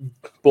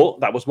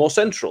that was more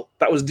central.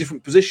 That was a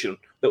different position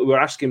that we were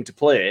asking him to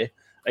play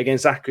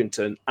against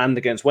Accrington and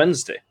against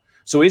Wednesday.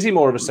 So is he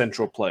more of a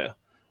central player,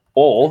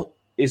 or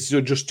was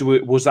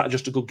that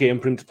just a good game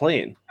for him to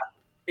play in?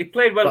 He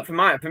played well for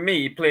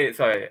me. He played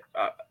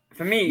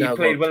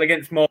well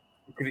against Morecambe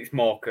because it's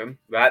Morecambe,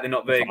 right? They're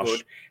not very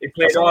good. He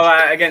played all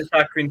right against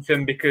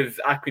Accrington because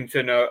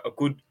Accrington are a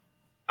good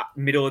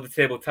middle of the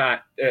table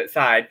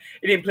side.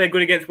 He didn't play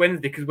good against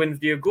Wednesday because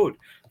Wednesday are good.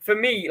 For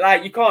me,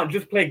 you can't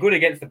just play good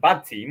against the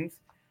bad teams.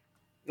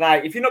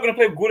 If you're not going to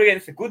play good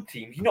against the good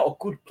teams, you're not a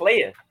good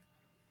player.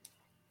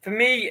 For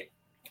me,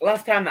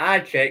 last time that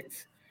I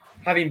checked,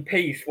 having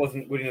pace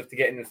wasn't good enough to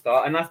get in the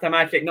start. And last time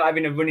I checked, not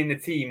having a run in the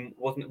team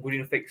wasn't a good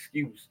enough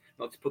excuse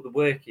not to put the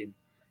work in.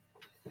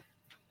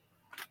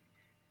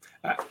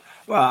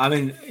 Well, I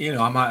mean,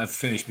 I might have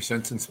finished my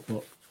sentence,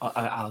 but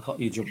I got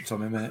you jumped on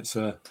me, mate.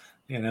 So,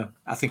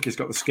 I think he's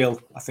got the skill.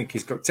 I think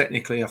he's got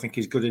technically. I think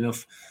he's good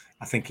enough.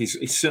 I think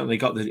he's certainly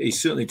got he's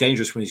certainly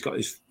dangerous when he's got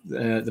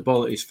the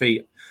ball at his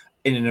feet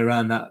in and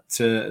around that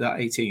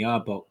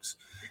 18-yard box.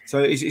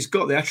 So he's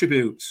got the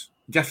attributes.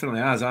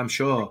 Definitely has, I'm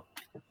sure.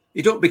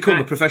 You don't become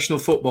a professional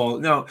footballer.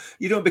 No,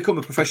 you don't become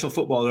a professional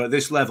footballer at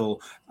this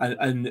level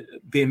and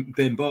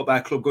being bought by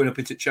a club going up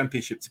into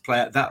Championship to play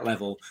at that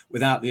level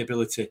without the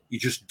ability. You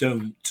just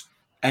don't.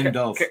 End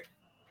of.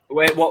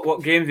 Wait,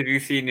 what games have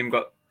you seen him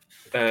got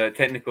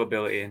technical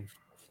ability in?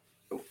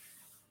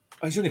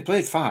 He's only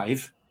played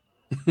 5.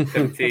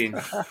 17.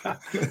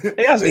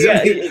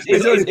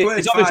 He's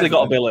obviously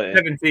got ability.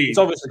 17. He's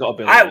obviously got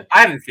ability.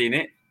 I haven't seen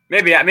it.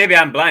 Maybe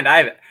I'm blind.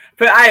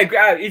 But I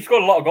agree. He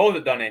scored a lot of goals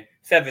at Donny.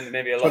 7,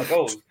 maybe a lot of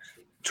goals.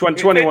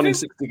 21 in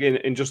 60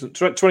 in just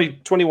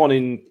 21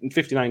 in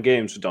 59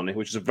 games for Donny,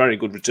 which is a very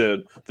good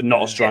return for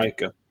not a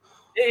striker.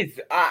 It is.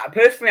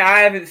 Personally, I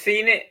haven't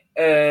seen it,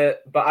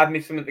 but I've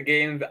missed some of the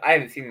games. I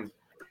haven't seen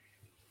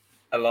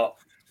a lot.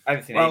 I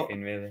haven't seen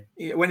anything really.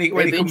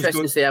 It'd be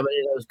interesting to see how many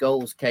of those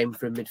goals came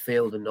from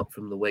midfield and not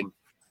from the wing,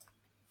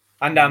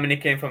 and how many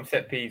came from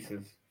set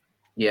pieces.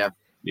 Yeah.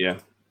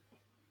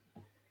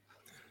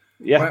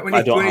 When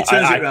he turns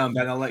it around,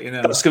 Ben, I'll let you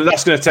know. That's going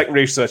to take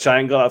research. I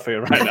ain't got that for you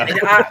right now.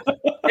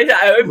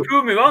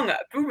 Prove me wrong.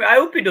 I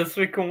hope he does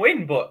so he can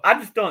win, but I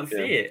just don't see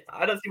it.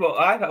 I don't see what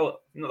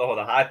not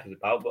the hype is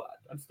about, but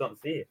I just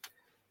don't see it.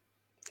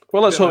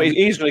 Well, let's hope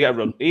he's going to get a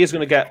run. He is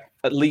going to get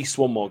at least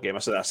one more game. I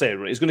say a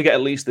run. He's going to get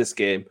at least this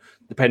game,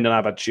 depending on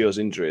how bad Chio's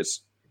injuries.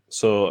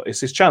 So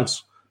it's his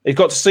chance. He's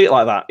got to see it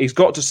like that. He's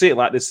got to see it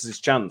like this is his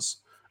chance,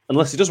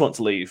 unless he does want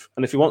to leave.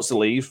 And if he wants to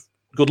leave,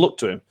 good luck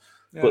to him.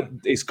 Yeah. But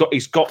he's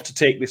got to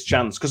take this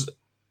chance, because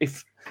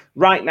if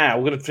right now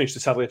we're going to finish the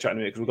Sadlier chat in a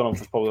minute because we've gone on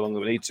for probably longer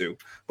than we need to.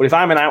 But if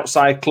I'm an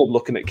outside club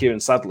looking at Kieran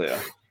Sadlier,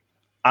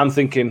 I'm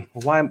thinking,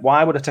 well,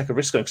 why would I take a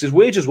risk on him? Because his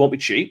wages won't be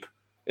cheap.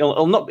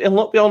 He'll not be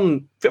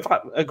on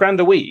 $1,000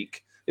 a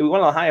week. He'll be one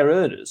of the higher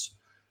earners.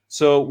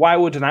 So why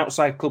would an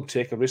outside club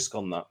take a risk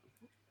on that?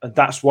 And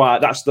that's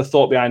the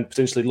thought behind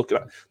potentially looking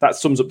at that.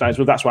 Sums up Donny's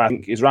move. That's why I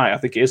think he's right. I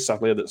think it is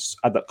Sadlier that's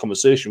had that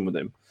conversation with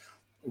him.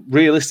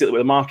 Realistically, with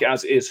the market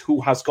as it is, who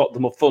has got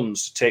the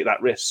funds to take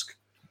that risk?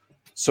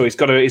 So he's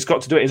got to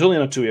do it. He's only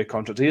on a 2-year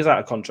contract. He is out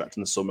of contract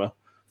in the summer,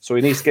 so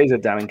he needs to get his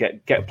head down and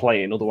get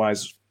playing.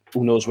 Otherwise,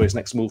 who knows where his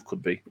next move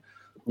could be?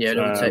 Yeah, I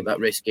don't take that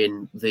risk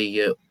in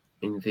the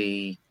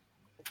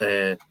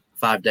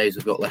 5 days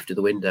we've got left of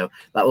the window.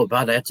 That was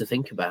bad. I had to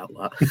think about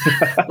that.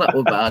 That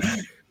was bad.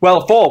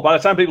 Well, 4. By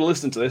the time people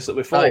listen to this, it'll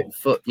be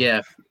 4.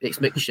 Yeah,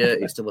 it's Mick's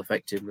shirt. It's still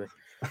affecting me.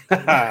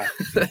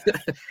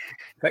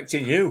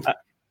 Affecting you.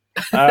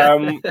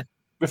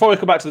 Before we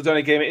come back to the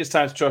Donny game, it is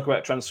time to talk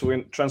about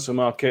transfer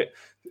market.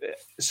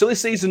 Silly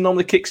season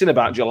normally kicks in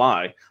about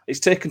July. It's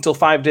taken until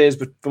 5 days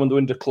from the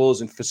window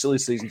closing for silly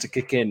season to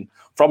kick in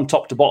from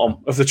top to bottom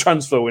of the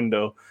transfer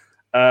window.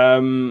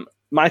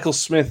 Michael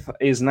Smith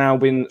is now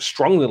been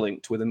strongly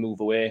linked with a move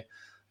away.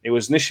 It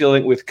was initially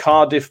linked with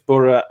Cardiff,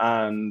 Borough,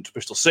 and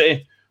Bristol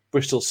City.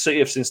 Bristol City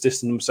have since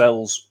distanced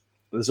themselves.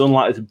 It's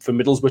unlikely for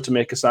Middlesbrough to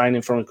make a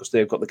signing from him because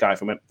they've got the guy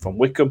from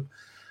Wickham.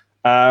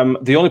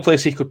 The only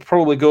place he could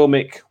probably go,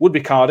 Mick, would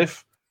be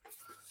Cardiff,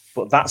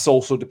 but that's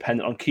also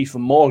dependent on Kiefer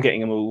Moore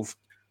getting a move,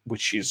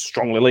 which is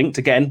strongly linked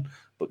again.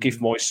 But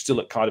Kiefer Moore is still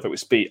at Cardiff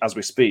as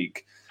we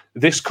speak.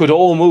 This could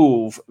all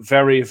move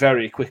very,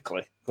 very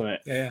quickly, couldn't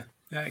it? Yeah,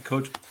 it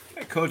could.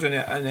 It could,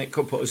 and it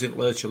could put us in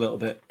lurch a little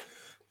bit.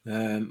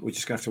 We're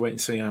just going to have to wait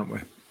and see, aren't we?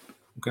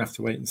 We're going to have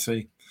to wait and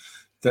see.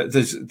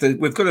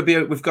 We've got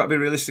to be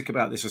realistic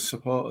about this as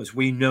supporters.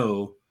 We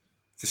know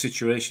the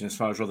situation as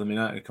far as Rotherham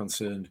United are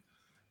concerned.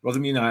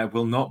 Rotherham United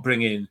will not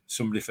bring in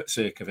somebody for the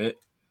sake of it,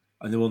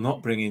 and they will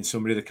not bring in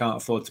somebody that can't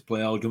afford to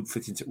play or don't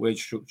fit into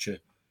wage structure.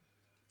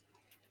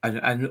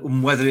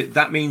 And whether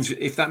that means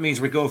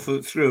we go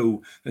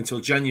through until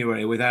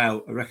January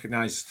without a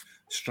recognised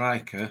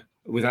striker,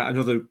 without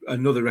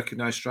another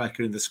recognised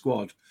striker in the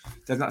squad,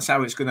 then that's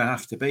how it's going to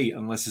have to be.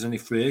 Unless there's any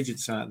free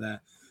agents out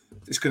there,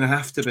 it's going to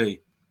have to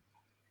be.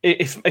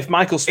 If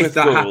Michael Smith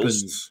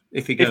happens,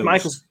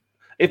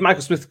 if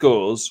Michael Smith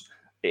goes,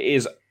 it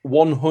is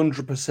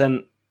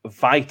 100%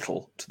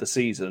 vital to the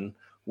season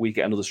we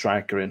get another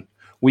striker in.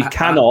 We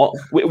cannot.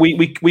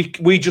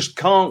 We just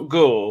can't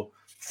go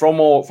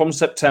from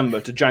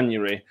September to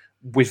January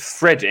with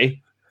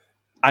Freddie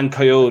and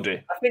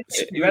Coyote. I think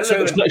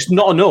it's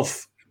not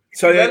enough.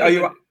 So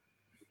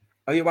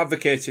are you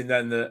advocating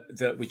then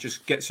that we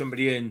just get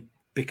somebody in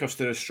because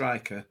they're a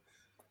striker,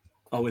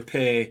 or we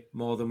pay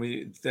more than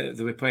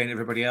we're paying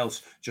everybody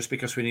else just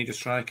because we need a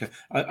striker?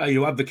 Are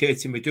you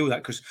advocating we do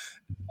that? Because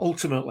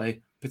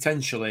ultimately,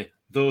 potentially,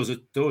 those are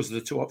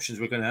the two options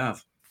we're going to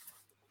have.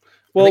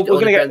 Well, we're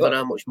going to get on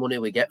how much money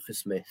we get for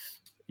Smith.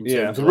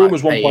 Yeah, the room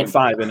was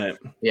 1.5 in it.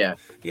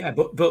 Yeah,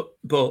 but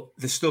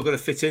they're still going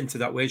to fit into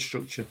that wage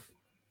structure.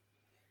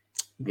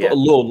 But a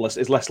loan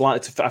is less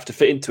likely to have to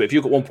fit into it. If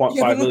you've got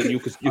 1.5 million, you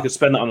could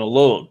spend that on a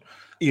loan.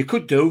 You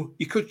could do,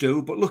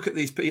 but look at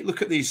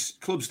these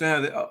clubs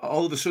now. That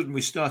all of a sudden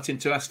we're starting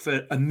to ask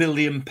for £1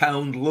 million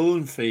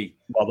loan fee.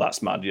 Well,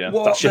 that's mad. Yeah,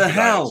 what the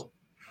hell?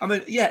 I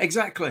mean, yeah,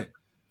 exactly.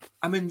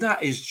 I mean,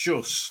 that is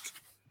just.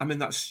 I mean,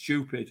 that's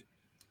stupid.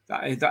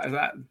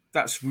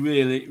 That's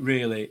really,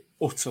 really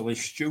utterly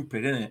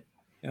stupid, isn't it?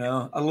 You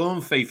know, a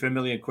loan fee for £1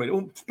 million.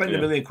 Spend £1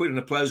 million on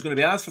a player who's going to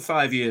be ours for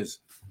 5 years.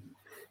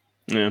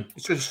 Yeah,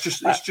 it's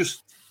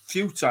just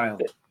futile.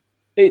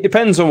 It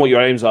depends on what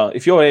your aims are.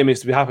 If your aim is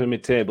to be happy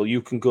mid-table,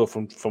 you can go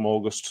from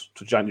August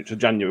to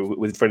January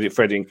with Freddie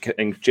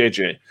and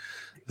JJ.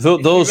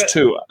 Those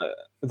two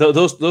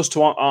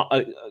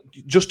are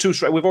just two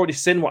strikers. We've already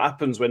seen what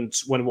happens when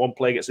one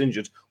player gets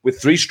injured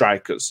with three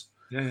strikers.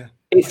 Yeah.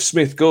 If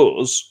Smith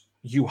goes,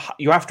 you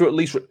have to at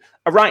least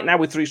right now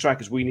with three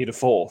strikers we need a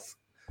fourth.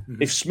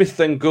 Mm-hmm. If Smith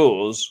then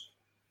goes,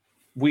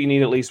 we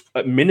need at least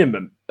a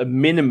minimum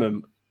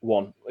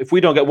one. If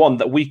we don't get one,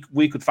 that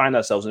we could find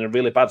ourselves in a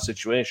really bad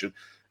situation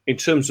in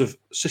terms of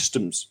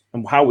systems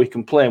and how we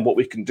can play and what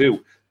we can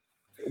do.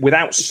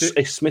 Without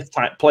a Smith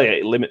type player,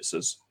 it limits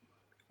us.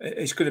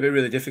 It's going to be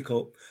really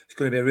difficult. It's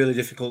going to be a really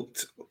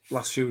difficult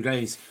last few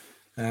days,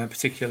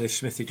 particularly if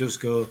Smithy does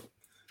go.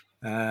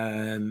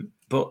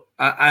 But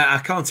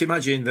I can't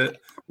imagine that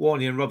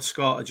Warney and Rob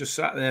Scott are just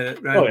sat there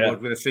at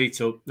Roundwood with their feet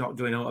up, not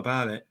doing aught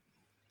about it.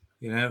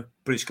 You know,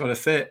 but it's got to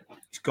fit.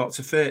 It's got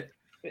to fit.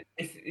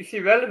 It's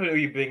irrelevant who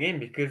you bring in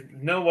because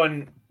no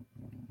one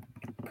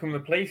can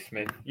replace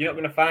Smith. You're not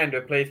going to find a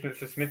replacement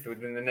for Smith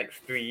within the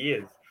next 3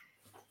 years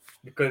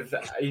because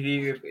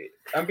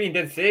I'm being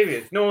dead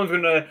serious. No one's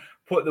going to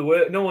put the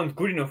work. No one's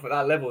good enough at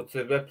that level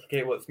to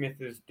replicate what Smith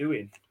is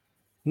doing.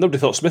 Nobody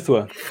thought Smith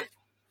were.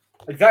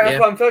 Exactly, that's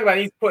what I'm talking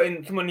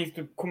about. Someone needs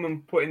to come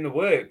and put in the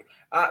work.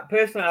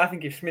 Personally, I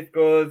think if Smith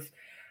goes,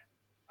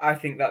 I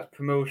think that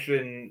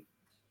promotion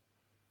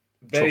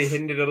very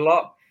hindered a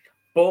lot.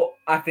 But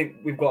I think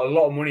we've got a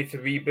lot of money to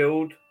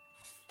rebuild.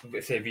 I'm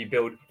going to say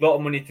rebuild. A lot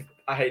of money to...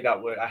 I hate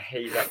that word. I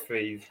hate that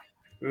phrase.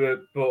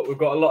 But we've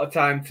got a lot of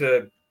time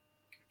to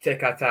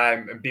take our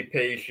time and be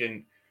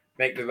patient,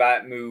 make the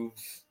right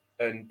moves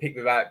and pick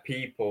the right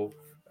people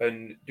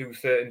and do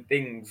certain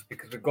things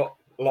because we've got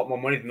a lot more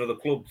money than other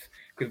clubs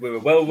because we're a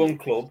well-run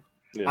club.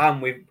 Yeah.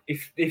 And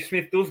if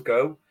Smith does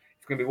go,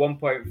 it's going to be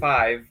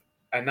 1.5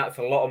 and that's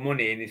a lot of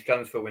money in this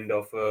transfer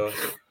window for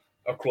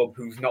a club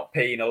who's not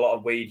paying a lot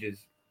of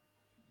wages.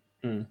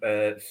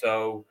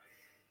 So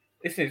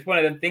listen, it's one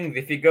of them things.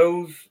 If he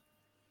goes,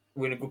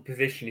 we're in a good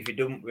position. If he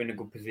doesn't, we're in a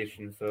good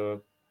position.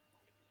 So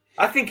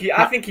I think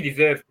he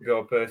deserves to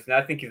go.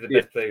 Personally, I think he's the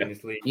best player in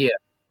this league. Yeah,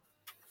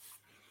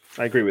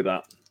 I agree with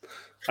that.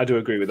 I do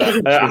agree with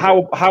that.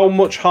 How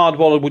much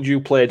hardball would you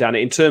play,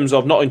 Danny? In terms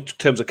of not in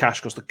terms of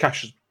cash, because the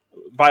cash,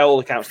 by all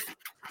accounts,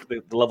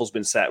 the level's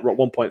been set.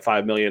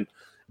 1.5 million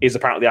is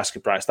apparently the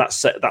asking price. That's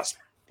set. That's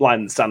line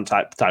in the sand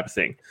type of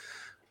thing.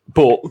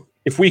 But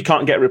if we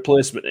can't get a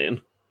replacement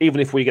in,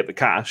 even if we get the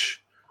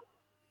cash,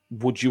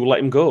 would you let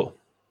him go?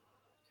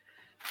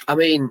 I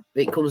mean,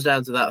 it comes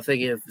down to that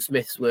thing of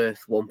Smith's worth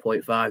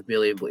 1.5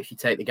 million, but if you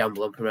take the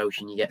gamble on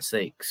promotion, you get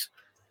 6.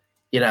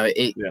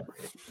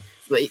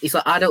 But it's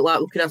like I don't like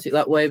looking at it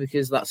that way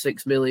because that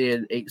 6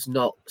 million, it's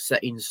not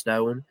set in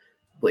stone.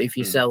 But if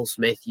you sell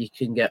Smith, you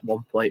can get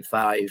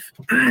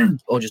 1.5,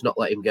 or just not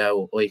let him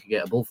go, or you can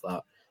get above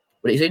that.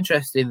 But it's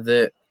interesting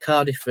that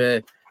Cardiff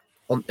are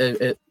on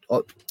the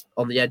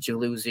edge of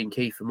losing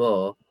Kiefer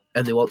Moore,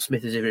 and they want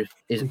Smith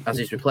as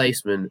his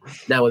replacement.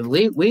 Now, when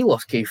we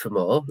lost Kiefer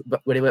Moore,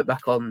 but when he went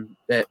back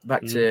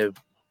to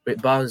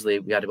Barnsley,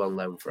 we had him on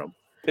loan from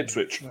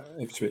Ipswich at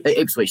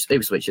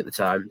the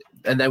time,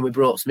 and then we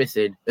brought Smith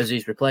in as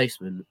his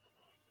replacement.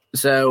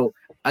 So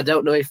I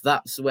don't know if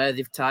that's where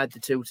they've tied the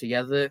two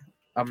together.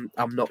 I'm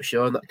not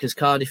sure because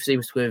Cardiff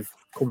seems to have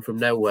come from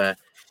nowhere.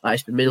 Like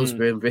it's been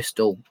Middlesbrough and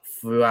Bristol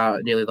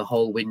throughout nearly the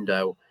whole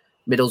window.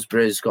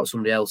 Middlesbrough's got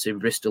somebody else in.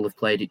 Bristol have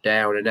played it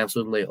down, and now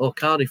suddenly,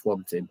 Cardiff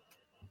want him.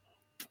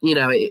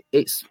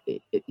 It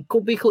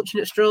could be clutching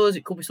at straws.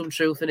 It could be some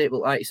truth in it,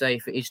 but like you say,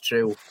 if it is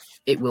true,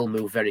 it will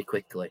move very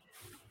quickly.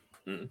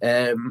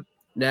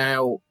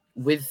 Now,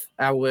 with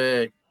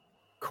our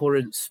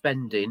current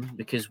spending,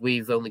 because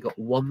we've only got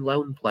one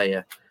loan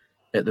player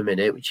at the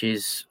minute, which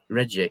is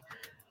Reggie.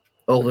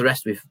 All the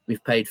rest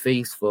we've paid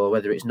fees for,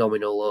 whether it's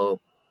nominal or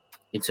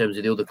in terms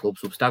of the other club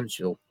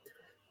substantial.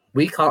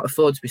 We can't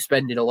afford to be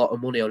spending a lot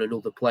of money on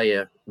another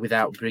player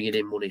without bringing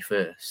in money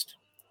first.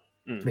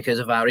 Because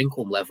of our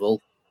income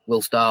level,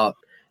 we'll start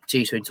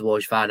teetering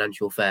towards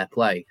financial fair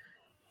play.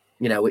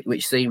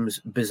 Which seems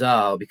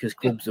bizarre because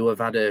clubs who have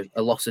had a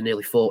loss of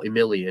nearly 40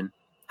 million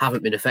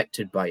haven't been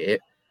affected by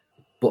it,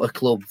 but a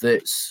club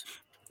that's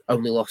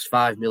only lost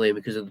 5 million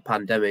because of the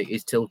pandemic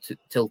is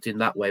tilting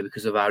that way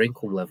because of our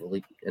income level.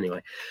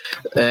 Anyway,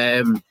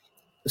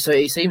 so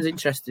it seems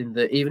interesting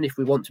that even if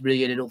we want to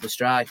bring in another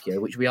striker,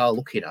 which we are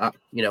looking at,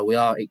 we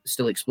are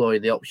still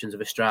exploring the options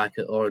of a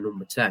striker or a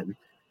number 10,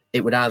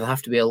 it would either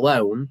have to be a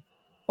loan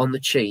on the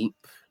cheap,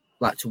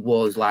 like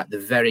towards like the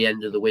very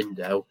end of the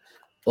window,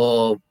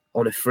 or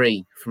on a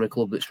free from a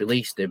club that's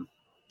released him.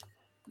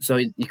 So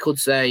you could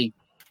say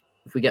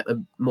if we get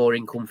more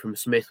income from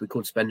Smith, we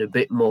could spend a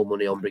bit more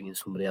money on bringing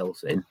somebody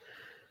else in.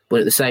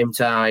 But at the same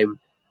time,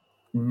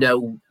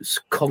 no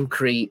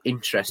concrete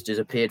interest has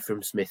appeared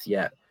from Smith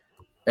yet.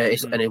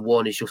 And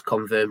Warren has just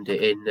confirmed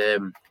it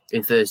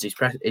in Thursday's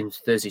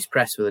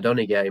press for the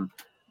Donny game.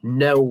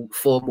 No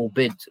formal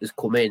bid has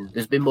come in.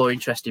 There's been more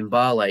interest in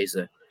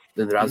Barlaser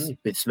than there has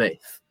with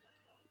Smith.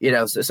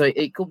 So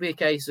it could be a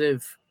case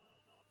of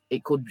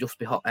it could just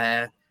be hot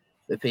air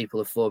that people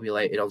have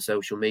formulated on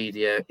social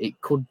media. There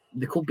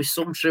could be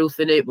some truth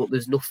in it, but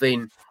there's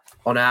nothing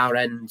on our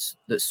end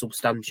that's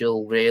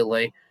substantial,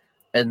 really.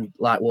 And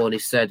like Warney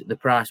said, the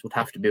price would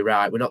have to be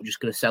right. We're not just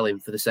going to sell him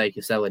for the sake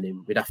of selling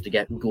him. We'd have to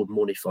get good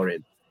money for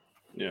him.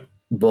 Yeah.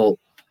 But,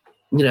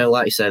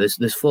 like you said,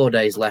 there's 4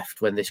 days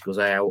left when this goes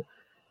out.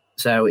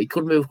 So it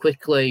could move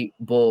quickly,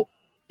 but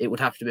it would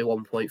have to be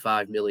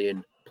 1.5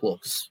 million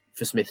plus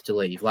for Smith to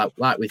leave. Like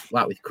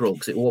with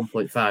Crooks, it was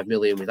 1.5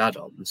 million with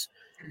add-ons.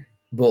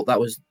 But that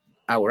was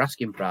our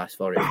asking price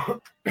for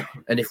him.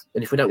 And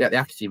if we don't get the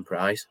asking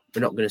price,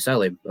 we're not going to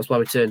sell him. That's why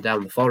we turned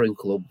down the foreign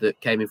club that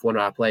came in for one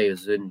of our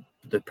players, and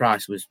the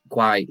price was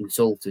quite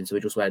insulting. So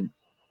we just went,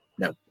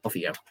 no, off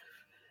you go.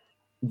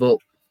 But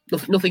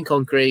nothing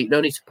concrete. No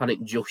need to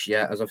panic just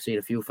yet, as I've seen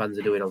a few fans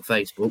are doing on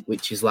Facebook,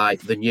 which is like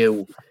the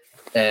new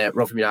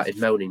Rotherham United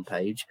moaning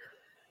page.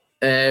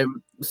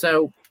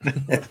 So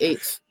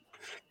it's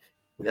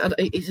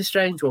a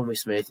strange one with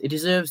Smith. He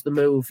deserves the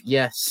move,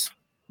 yes,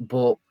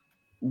 but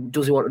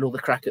does he want another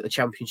crack at the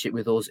Championship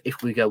with us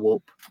if we go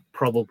up?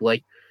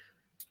 Probably.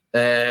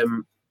 Or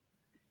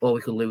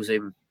we could lose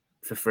him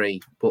for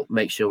free, but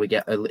make sure we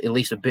get at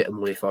least a bit of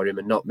money for him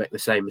and not make the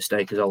same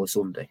mistake as Ola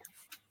Sunday.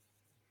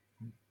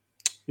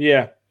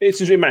 Yeah,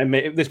 this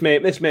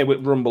may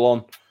rumble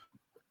on.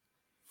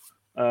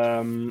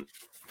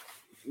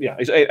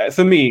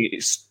 For me,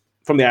 it's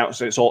from the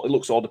outset. It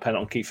looks all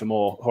dependent on Kiefer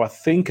Moore, who I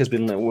think has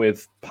been linked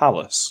with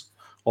Palace,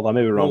 although I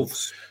may be wrong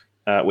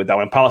with that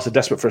one. Palace are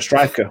desperate for a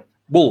striker.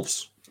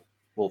 Wolves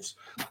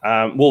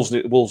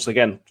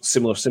again,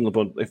 similar,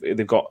 but if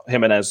they've got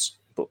Jimenez,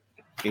 but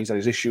he's had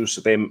his issues, so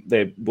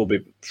they will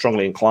be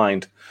strongly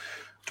inclined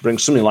to bring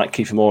something like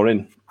Kiefer Moore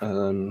in.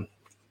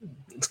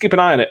 Let's keep an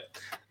eye on it.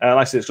 Like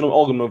I said, it's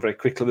all going to move very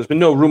quickly. There's been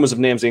no rumours of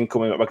names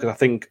incoming because I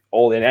think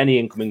any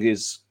incoming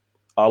is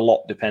a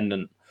lot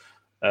dependent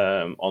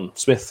on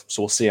Smith,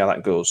 so we'll see how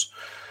that goes.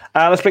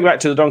 Let's bring it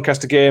back to the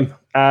Doncaster game.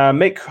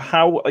 Mick,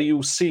 how are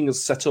you seeing us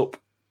set up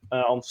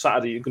on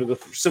Saturday? You're going to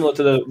go similar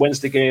to the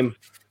Wednesday game.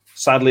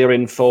 Sadly, are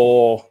in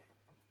for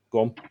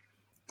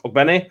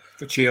Ogbene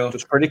for Chio.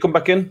 Does Freddie come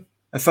back in?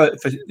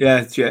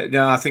 Yeah.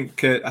 No, I think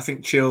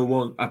Chio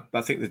won't.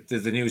 I think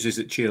the news is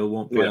that Chio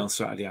won't play on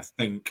Saturday. I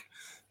think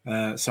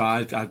so.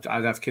 I'd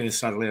have Kieran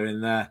Sadler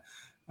in there.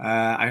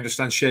 I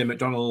understand Shane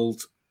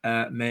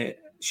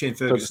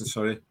Ferguson.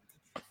 Sorry,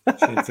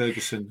 Shane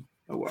Ferguson.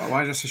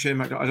 Why did I say Shane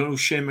McDonald? I don't know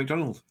Shane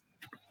McDonald.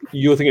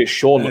 You think it's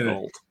Sean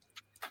McDonald?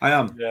 I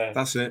am. Yeah.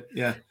 That's it.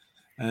 Yeah.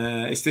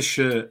 It's this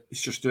shirt.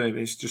 It's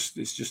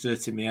just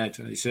hurting my head.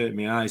 It's hurting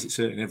my eyes. It's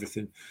hurting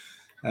everything.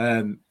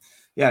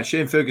 Yeah,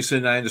 Shane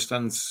Ferguson, I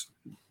understand,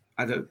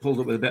 pulled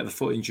up with a bit of a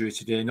foot injury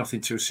today.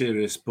 Nothing too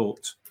serious, but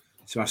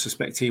so I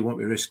suspect he won't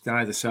be risked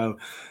either. So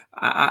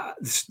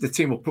the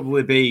team will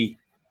probably be,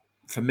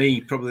 for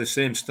me, probably the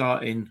same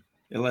starting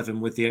 11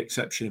 with the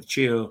exception of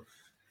Chio.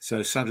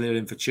 So Sadlier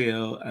in for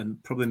Chio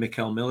and probably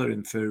Mikael Miller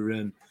in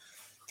for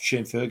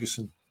Shane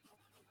Ferguson.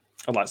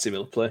 I'd like to see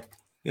Miller play.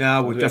 Yeah, I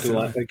would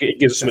definitely. It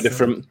gives something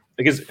different.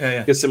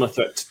 It gives similar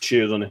threat to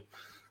Chio, doesn't it?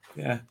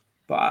 Yeah,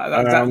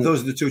 but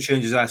those are the two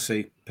changes I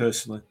see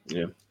personally.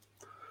 Yeah.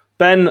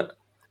 Ben,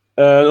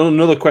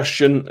 another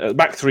question.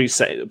 Back three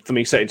for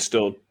me set in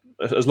stone,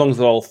 as long as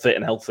they're all fit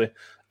and healthy.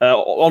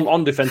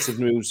 On defensive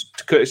news,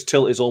 Curtis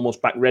Tilt is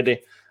almost back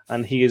ready,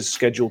 and he is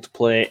scheduled to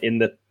play in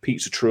the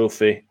Pizza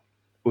Trophy,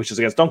 which is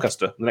against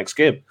Doncaster, the next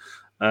game,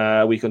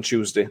 week on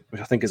Tuesday,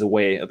 which I think is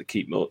away at the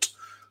Keepmoat.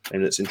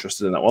 And that's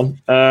interested in that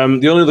one.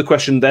 The only other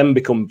question then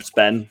becomes,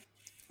 Ben,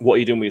 what are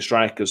you doing with your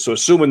strikers? So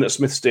assuming that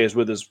Smith stays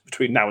with us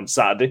between now and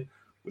Saturday,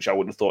 which I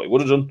wouldn't have thought he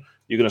would have done,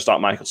 you're going to start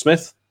Michael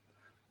Smith.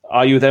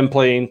 Are you then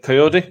playing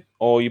Coyote,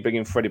 or are you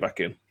bringing Freddie back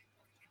in?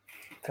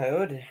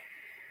 Coyote.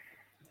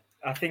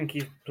 I think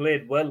he's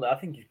played well. I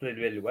think he's played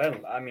really well.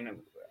 I mean,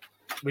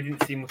 we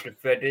didn't see much of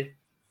Freddie.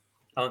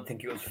 I don't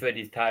think it was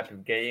Freddie's type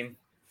of game,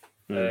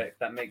 if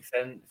that makes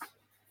sense.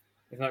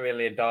 He's not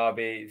really a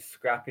derby,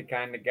 scrappy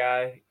kind of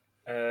guy.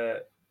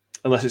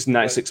 Unless it's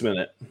 96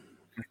 minute.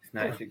 It's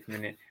 96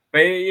 minute. But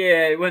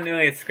yeah, it wasn't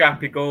really a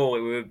scrappy goal. It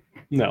was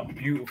a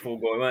beautiful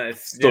goal. It wasn't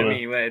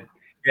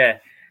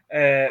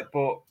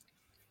but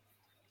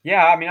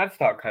yeah, I mean, I'd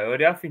start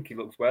Coyote. I think he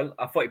looks well.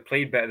 I thought he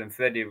played better than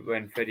Freddie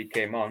when Freddie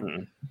came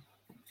on.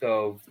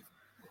 So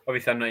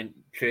obviously I'm not in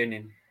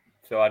training,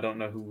 so I don't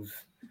know who's.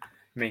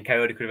 I mean,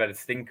 Coyote could have had a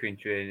stinker in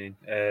training,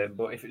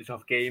 but if it's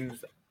off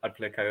games, I'd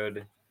play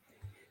Coyote.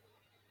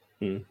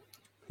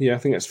 Yeah, I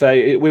think it's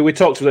fair. We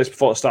talked about this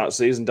before the start of the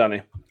season,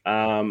 Danny,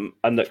 and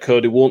that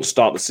Cody won't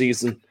start the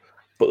season,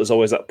 but there's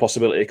always that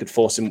possibility he could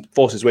force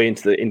his way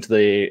into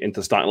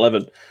the starting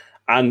 11.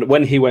 And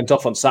when he went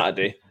off on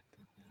Saturday,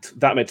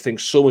 that made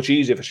things so much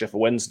easier for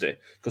Sheffield Wednesday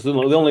because they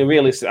only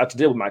really had to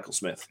deal with Michael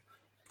Smith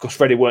because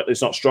Freddie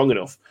is not strong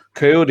enough.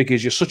 Coyote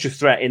gives you such a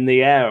threat in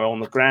the air or on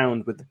the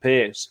ground with the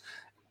pace.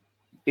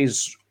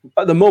 Is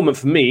at the moment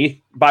for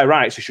me, by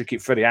rights, you should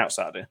keep Freddie out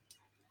Saturday.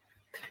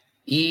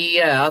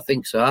 Yeah, I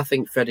think so. I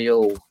think Freddie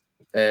will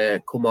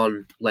come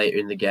on later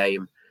in the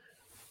game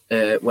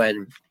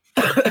when,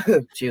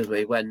 excuse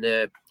me, when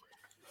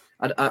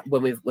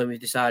we've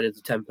decided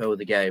the tempo of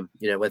the game.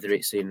 You know, whether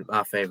it's in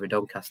our favour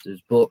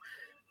Doncasters, but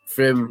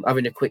from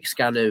having a quick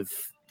scan of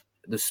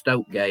the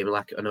Stoke game,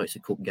 like I know it's a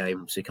cup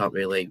game, so you can't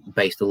really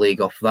base the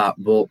league off that.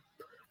 But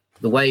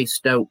the way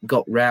Stoke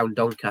got round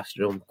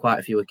Doncaster on quite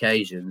a few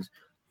occasions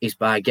is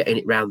by getting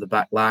it round the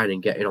back line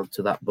and getting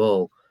onto that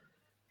ball.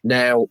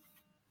 Now,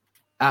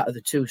 out of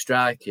the two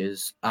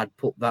strikers, I'd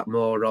put that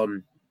more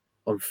on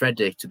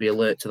Freddie to be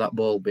alert to that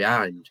ball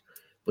behind.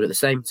 But at the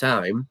same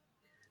time,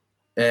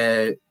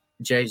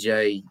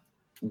 JJ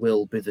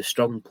will be the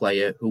strong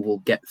player who will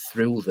get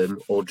through them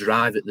or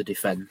drive at the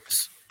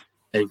defence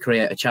and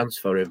create a chance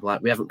for him.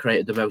 Like, we haven't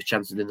created the most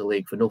chances in the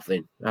league for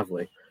nothing, have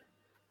we?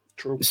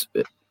 True.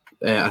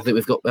 I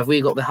think have we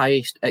got the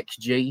highest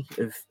XG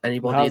of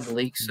anybody in the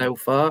league so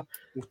far?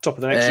 Top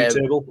of the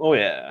XG table. Oh,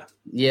 yeah.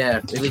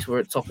 Yeah, at least we're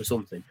at top of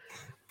something.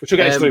 We should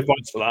get 3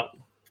 points for that.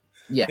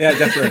 Yeah,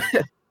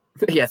 definitely.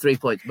 Yeah, 3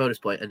 points, bonus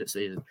point, end of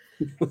season.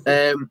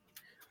 But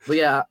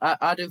yeah,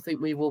 I do think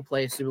we will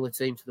play a similar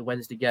team to the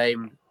Wednesday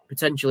game,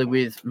 potentially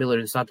with Miller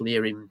and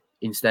Sadlier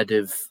instead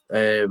of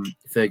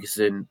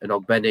Ferguson and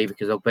Ogbeni,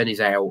 because Ogbeni's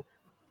out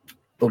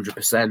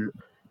 100%.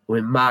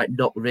 We might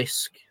not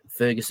risk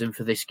Ferguson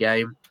for this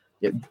game,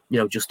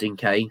 just in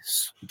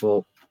case.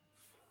 But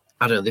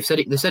I don't know. They said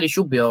it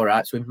should be all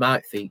right, so we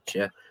might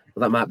feature,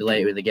 but that might be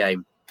later in the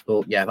game.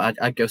 But yeah,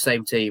 I'd go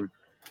same team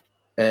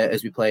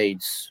as we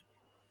played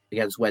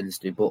against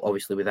Wednesday, but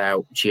obviously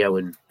without Chio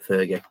and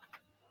Fergie.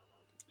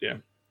 Yeah,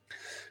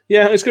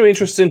 it's going to be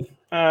interesting.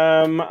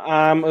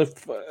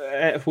 If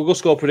we'll go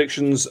score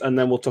predictions and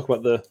then we'll talk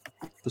about the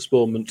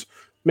postponement.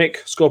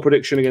 Mick, score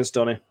prediction against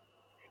Donny.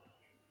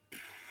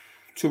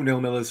 2-0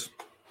 Millers.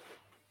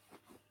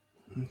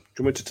 Do you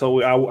want me to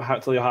tell you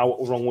how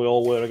wrong we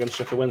all were against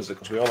Sheffield Wednesday?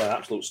 Because we all had an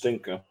absolute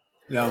stinker.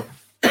 No.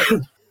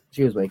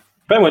 Excuse me.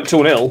 Ben went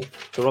 2-0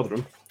 to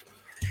Rotherham.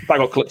 That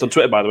got clicked on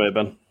Twitter, by the way,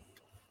 Ben.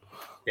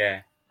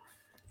 Yeah.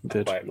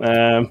 Did.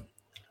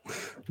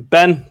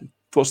 Ben,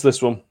 what's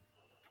this one?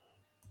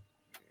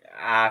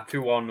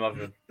 2-1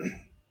 Rotherham.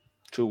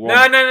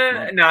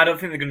 2-1. No, I don't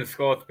think they're going to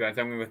score, to be honest.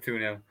 I'm going to go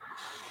 2-0.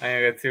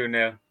 I'm going to go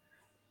 2-0.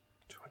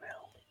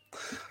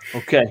 2-0.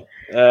 Okay.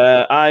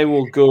 I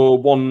will go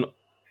 1.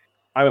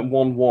 I went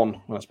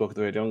 1-1 when I spoke at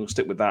the radio. I'm going to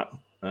stick with that.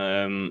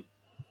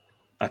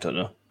 I don't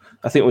know.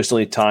 I think we still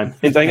need time.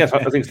 I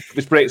think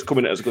this break's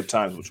coming at a good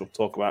time, which we'll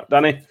talk about.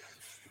 Danny?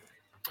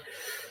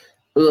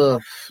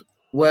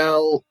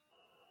 Well,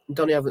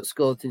 Donny haven't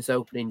scored since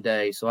opening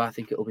day, so I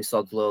think it'll be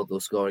Sod's Law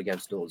they'll score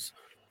against us.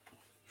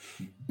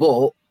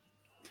 But,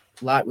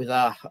 like with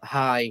our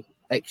high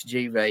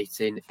XG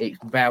rating, it's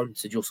bound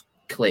to just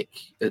click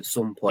at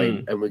some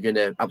point and we're going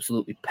to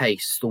absolutely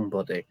pace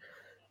somebody.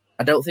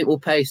 I don't think we'll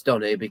pace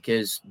Donny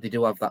because they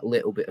do have that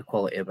little bit of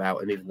quality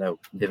about them, even though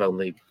they've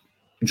only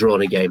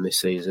drawn a game this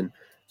season.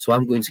 So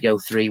I'm going to go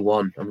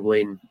 3-1. I'm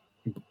going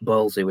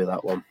ballsy with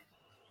that one.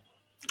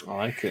 I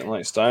like it. I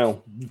like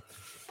style.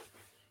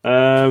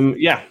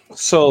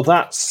 So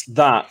that's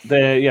that.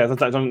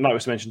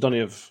 Like we mentioned, Donny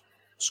have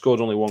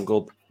scored only one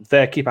goal.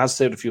 Their keeper has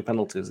saved a few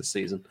penalties this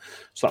season,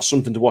 so that's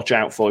something to watch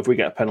out for. If we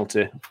get a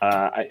penalty,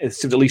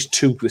 it's saved at least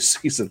 2 this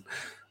season.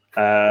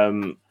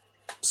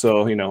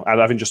 So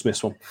having just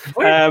missed one.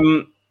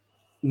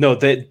 No,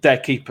 their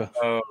keeper.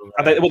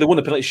 They won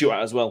a penalty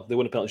shootout as well. They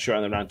won a penalty shootout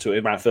in the round 2,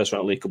 in my first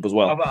round of League Cup as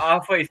well. I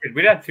thought you said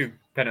we'd had 2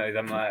 penalties.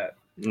 I'm like,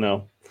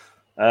 no.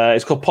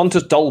 It's called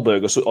Pontus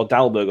Dahlberg or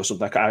Dahlberg or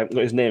something. I've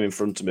got his name in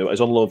front of me, but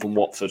he's on loan from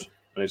Watford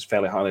and he's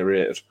fairly highly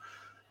rated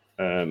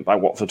by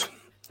Watford.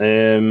 So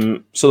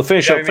the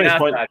finish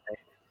point.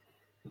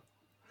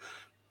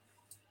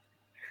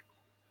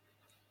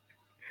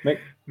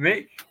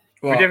 Mick,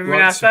 would you ever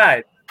been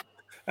outside?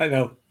 I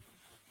know.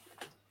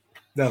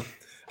 No,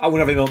 I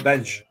wouldn't have him on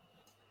bench.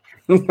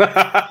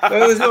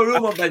 There's no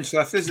room on bench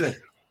left, is there?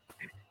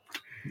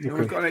 Okay.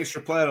 We've got an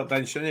extra player on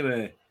bench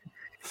anyway.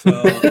 So,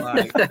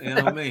 you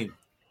know what I mean?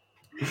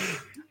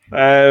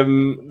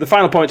 The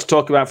final point to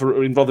talk about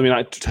for involving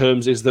United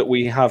terms is that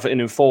we have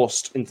an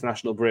enforced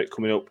international break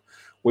coming up.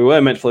 We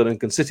were meant to play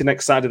Lincoln City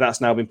next Saturday. That's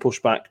now been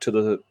pushed back to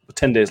the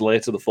 10 days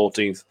later, the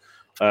 14th,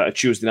 a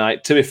Tuesday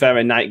night. To be fair,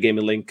 a night game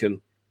in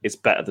Lincoln is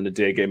better than a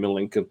day game in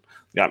Lincoln.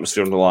 The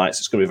atmosphere and the lights,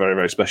 it's going to be very,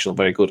 very special and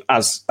very good,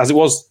 as it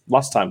was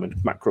last time when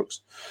Matt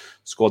Crooks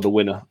scored the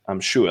winner, I'm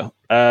sure.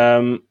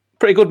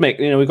 Pretty good,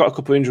 Mick. We've got a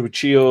couple of injuries with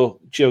Chio.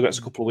 Chio gets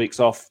a couple of weeks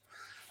off.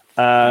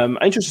 I'm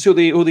interested to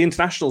see who the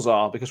internationals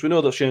are, because we know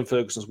that Shane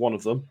Ferguson's one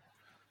of them.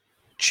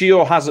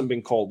 Chio hasn't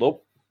been called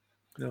up.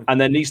 No.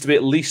 And there needs to be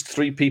at least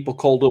 3 people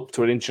called up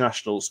to an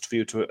internationals for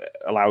you to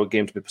allow a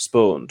game to be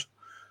postponed.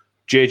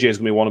 JJ is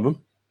going to be one of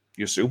them,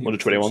 you assume, under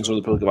 21s of the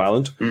Republic of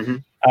Ireland.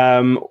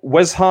 Mm-hmm.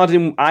 Wes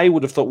Harding, I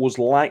would have thought, was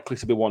likely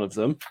to be one of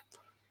them,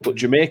 but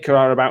Jamaica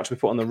are about to be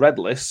put on the red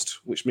list,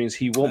 which means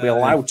he won't be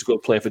allowed to go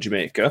play for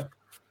Jamaica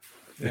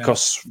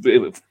because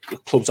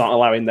clubs aren't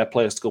allowing their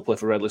players to go play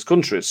for red list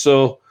countries.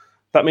 So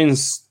that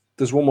means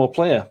there's one more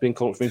player being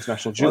called up for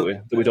international duty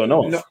that we don't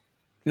know of.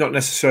 Not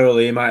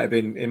necessarily. He might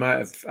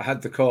have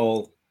had the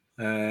call,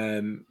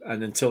 and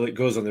until it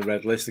goes on the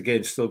red list, the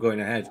game's still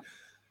going ahead.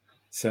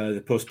 So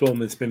the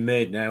postponement's been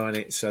made now,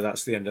 and so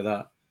that's the end of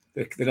that.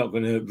 They're not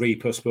going to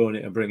re-postpone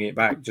it and bring it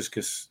back just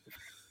because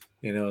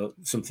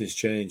something's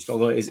changed.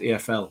 Although it is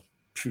EFL,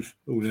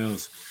 who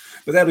knows?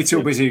 But they'll be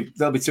too busy.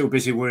 They'll be too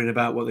busy worrying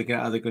about how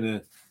they're going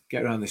to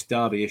get around this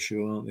Derby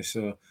issue, aren't they?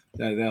 So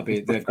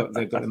they've got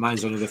their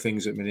minds on other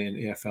things at the minute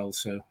in EFL.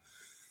 So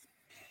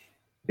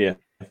yeah.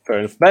 Fair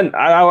enough. Ben,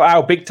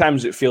 how big time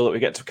does it feel that we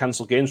get to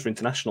cancel games for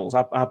internationals?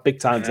 How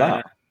big time's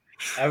that?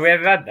 Have we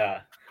ever had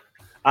that?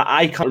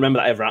 I can't remember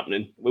that ever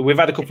happening. We've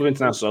had a couple of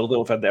internationals. I don't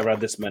know if we've ever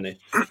had this many.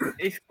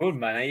 It's good,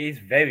 man. It's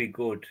very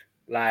good.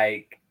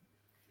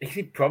 Is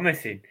it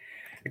promising?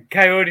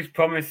 Coyote's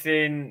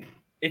promising.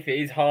 If it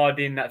is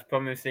Harding, that's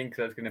promising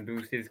because that's going to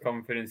boost his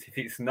confidence. If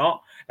it's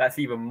not, that's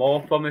even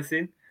more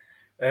promising.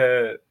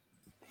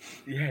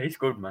 It's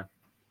good, man.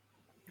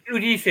 Who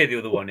do you say the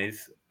other one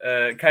is?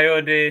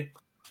 Coyote,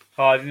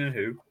 Harding, and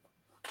who?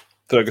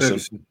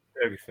 Ferguson.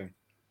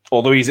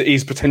 Although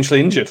he's potentially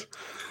injured.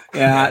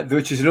 Yeah,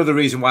 which is another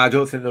reason why I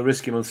don't think they'll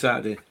risk him on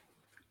Saturday,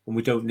 and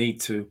we don't need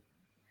to.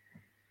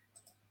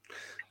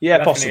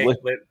 Yeah, possibly.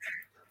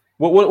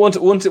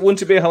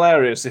 Wouldn't it be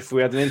hilarious if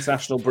we had an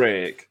international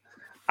break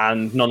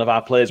and none of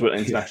our players were at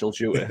international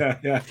duty?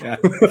 Yeah.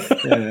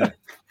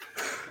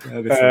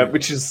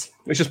 Which is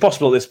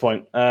possible at this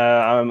point.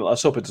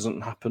 Let's hope it doesn't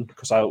happen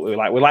because we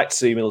like to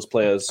see Miller's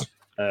players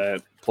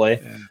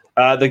play.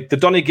 Yeah. The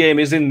Donny game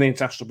is in the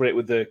international break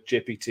with the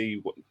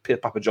JPT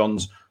Papa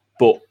John's,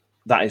 but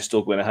that is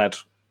still going ahead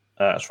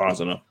as far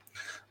as I know.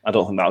 I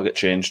don't think that'll get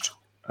changed.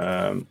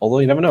 Although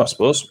you never know, I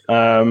suppose.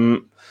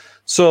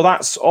 So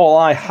that's all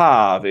I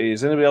have.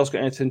 Is anybody else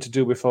got anything to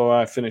do before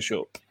I finish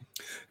up?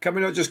 Can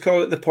we not just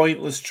call it the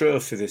Pointless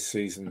Trophy this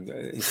season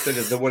instead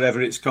of the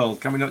whatever it's called?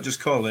 Can we not just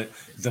call it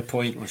the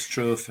Pointless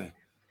Trophy?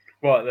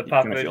 What, the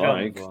Papa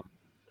John's one?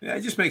 Yeah,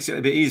 it just makes it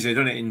a bit easier,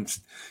 doesn't it?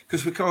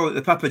 Because we call it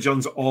the Papa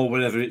John's or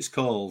whatever it's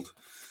called.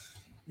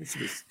 It's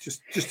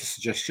just a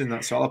suggestion,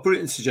 that's all. I'll put it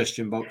in the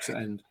suggestion box at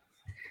the end.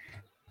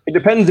 It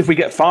depends if we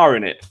get far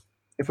in it.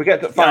 If we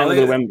get far in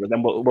November,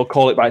 then we'll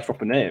call it by its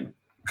proper name.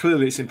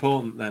 Clearly, it's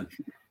important then.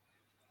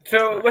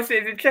 So, was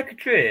it the Checker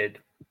Trade?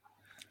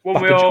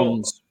 Papa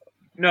John's.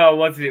 No,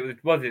 was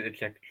it the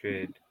Checker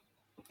Trade?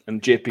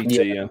 And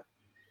JPT, yeah.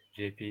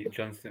 JP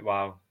Johnson,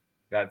 wow.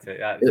 That's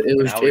it.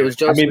 It was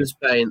Johnson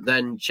Spain,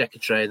 then Checker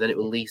Trade, then it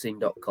was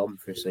leasing.com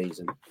for a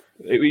season.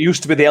 It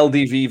used to be the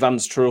LDV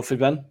Vans Trophy,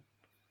 Ben.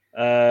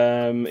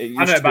 It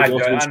used to be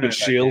the Ultimate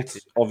Shield,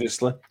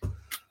 obviously.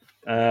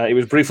 It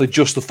was briefly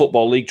just the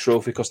Football League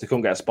Trophy because they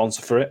couldn't get a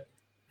sponsor for it.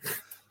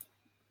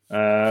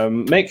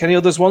 Make any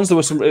others ones? There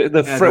were some.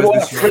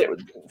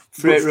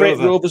 Freight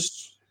Rover.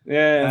 Rovers.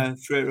 Yeah.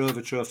 Freight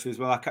Rover trophy as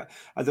well.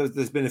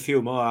 There's been a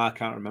few more. I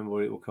can't remember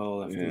what it will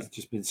call. There's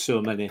just been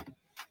so many,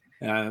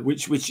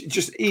 which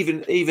just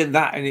even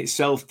that in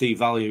itself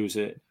devalues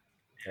it.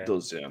 It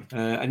does, yeah.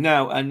 And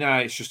now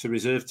it's just a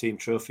reserve team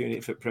trophy in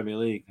it for Premier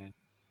League.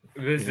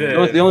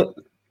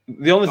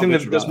 The only thing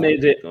that's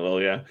made it,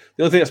 the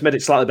only thing that's made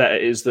it slightly better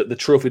is that the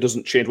trophy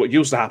doesn't change. What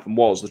used to happen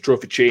was the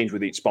trophy changed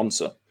with each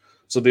sponsor.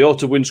 So the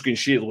Auto Windscreen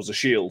Shield was a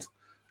shield,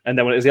 and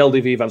then when it was the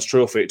LDV Vans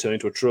Trophy, it turned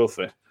into a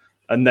trophy,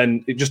 and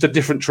then it just had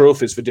different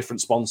trophies for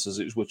different sponsors.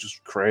 It was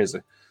just crazy.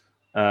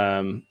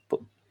 But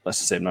that's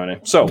the same now.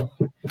 Anyway. So,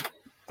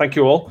 thank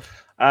you all.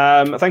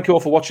 Thank you all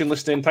for watching,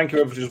 listening. Thank you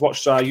everybody who's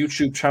watched our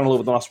YouTube channel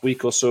over the last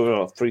week or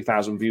so.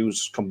 3,000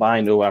 views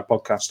combined over our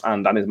podcast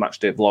and Danny's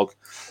Matchday vlog.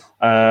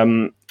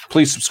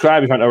 Please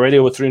subscribe if you haven't already.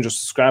 Over 300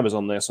 subscribers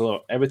on there,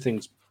 so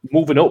everything's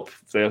moving up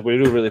there. We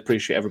do really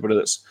appreciate everybody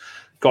that's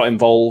got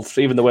involved,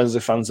 even the Wednesday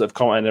fans that have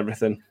commented and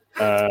everything.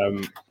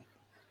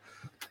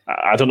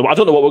 I don't know what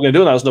we're going to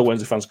do now. There's no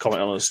Wednesday fans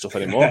commenting on this stuff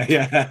anymore.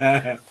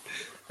 Yeah.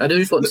 I do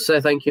just want to say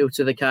thank you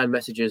to the kind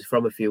messages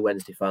from a few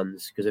Wednesday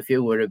fans, because a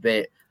few were a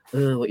bit,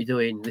 what are you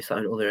doing, this, that,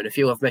 and other, and a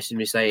few have messaged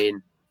me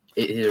saying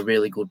it is a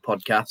really good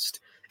podcast.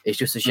 It's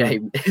just a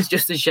shame. It's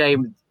just a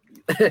shame.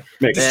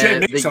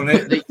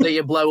 That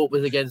you blow up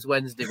with against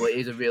Wednesday, but it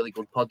is a really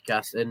good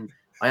podcast, and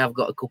I have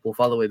got a couple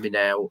following me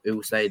now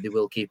who say they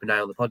will keep an eye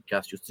on the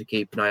podcast just to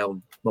keep an eye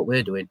on what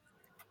we're doing.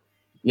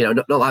 You know,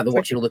 not like they're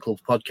watching other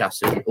clubs'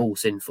 podcasts and all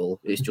sinful.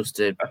 It's just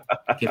to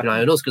keep an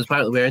eye on us because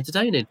apparently we're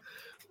entertaining.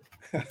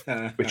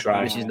 We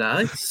try, which is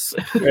nice.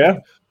 Yeah.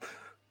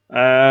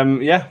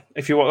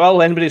 If you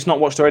anybody that's not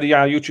watched already,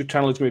 our YouTube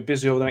channel is going to be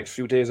busy over the next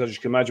few days. As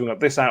you can imagine, we've got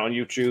this out on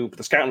YouTube.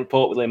 The Scouting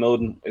Report with Liam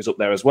Oden is up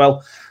there as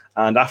well.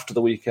 And after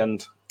the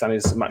weekend,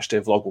 Danny's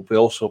Matchday vlog will be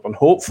also up. And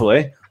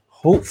hopefully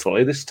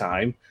this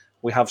time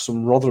we have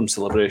some Rotherham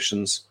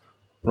celebrations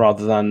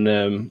rather than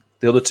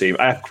the other team.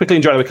 I quickly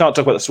enjoyed it. We can't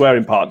talk about the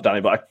swearing part, Danny,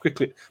 but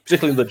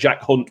particularly the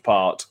Jack Hunt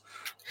part.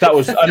 That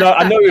was, I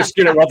know you're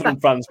scared at Rotherham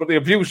fans, but the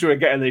abuse we were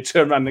getting, they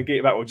turned around and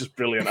gave that was just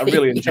brilliant. I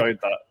really enjoyed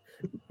that.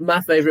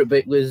 My favourite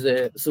bit was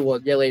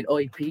someone yelling,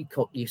 "Oi,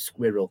 peacock, you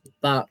squirrel!"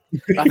 That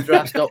after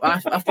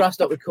I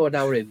stopped recording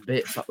our in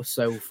bits, that was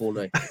so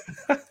funny.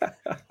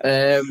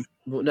 But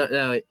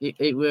no,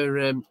 it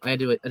were. I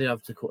did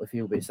have to cut a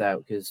few bits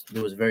out because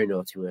there was a very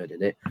naughty word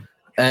in it.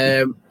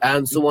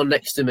 And someone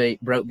next to me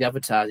broke the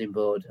advertising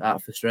board out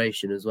of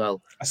frustration as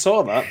well. I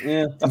saw that.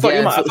 Yeah, I thought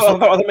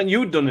I meant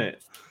you'd done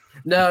it.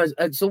 No,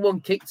 and someone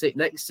kicked it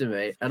next to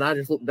me, and I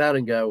just looked down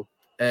and go,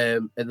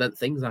 and then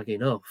things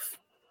lagging off.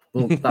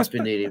 Well, that's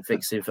been needing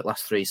fixing for the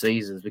last 3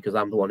 seasons because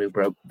I'm the one who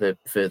broke the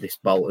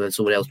furthest bolt and then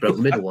someone else broke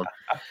the middle one.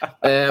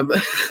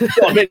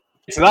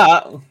 It's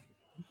that.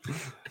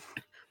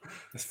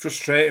 It's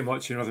frustrating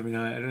watching Rotherham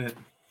United, isn't it?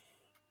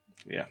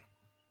 Yeah.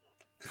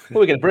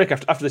 Well, we get a break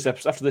after this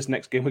episode. After this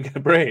next game, we get a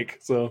break.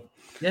 So,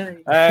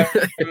 yeah.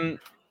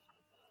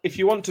 If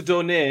you want to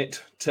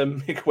donate to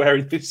Mick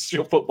wearing this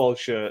football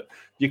shirt,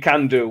 you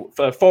can do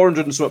for £400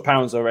 and something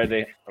pounds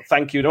already.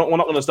 Thank you. We're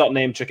not going to start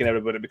name checking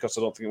everybody because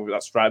I don't think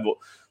that's right. But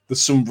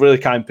there's some really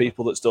kind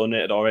people that's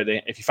donated already.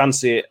 If you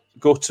fancy it,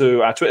 go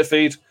to our Twitter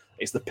feed.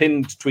 It's the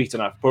pinned tweet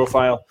on our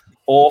profile,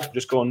 or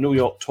just go on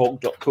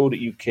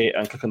newyorktalk.co.uk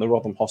and click on the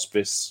Rotherham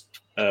Hospice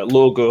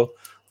logo.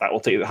 That will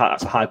take you.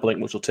 That's a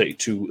hyperlink, which will take you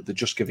to the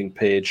Just Giving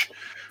page.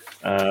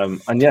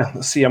 And yeah,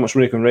 let's see how much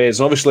money we can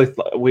raise. Obviously,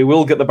 we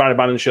will get the Barry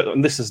Bannon shirt,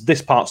 and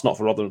this part's not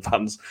for Rotherham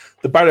fans.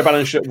 The Barry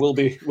Bannon shirt will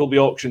be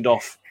auctioned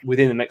off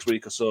within the next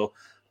week or so,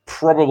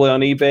 probably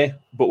on eBay.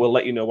 But we'll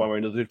let you know one way or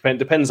another.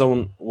 Depends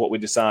on what we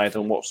decide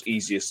and what's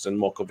easiest and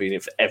more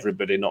convenient for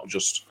everybody, not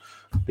just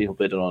people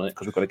bidding on it,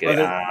 because we've got to get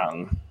it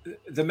on.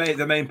 The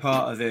main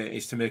part of it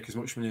is to make as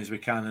much money as we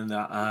can, and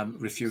that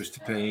refuse to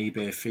pay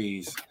eBay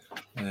fees.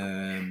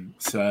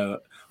 So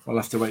we'll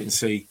have to wait and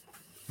see.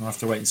 We'll have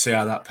to wait and see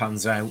how that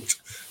pans out.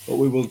 But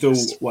we will do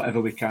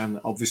whatever we can.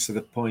 Obviously,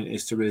 the point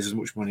is to raise as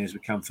much money as we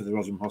can for the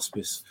Rotherham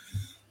Hospice.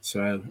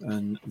 So,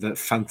 and the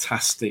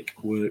fantastic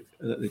work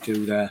that they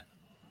do there.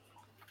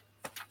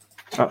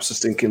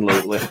 Absolutely stinking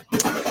lovely.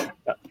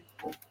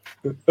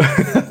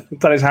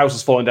 Danny's house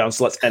is falling down,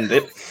 so let's end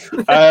it.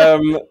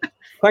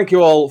 Thank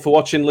you all for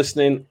watching,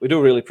 listening. We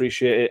do really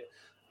appreciate it.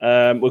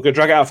 We're going to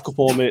drag it out for a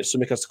couple more minutes so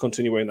Mick has to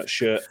continue wearing that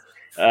shirt.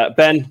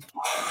 Ben,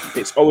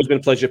 it's always been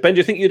a pleasure. Ben, do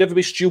you think you'd ever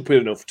be stupid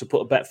enough to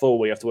put a bet forward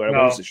where you have to wear a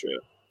Wednesday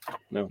shirt?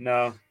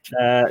 No.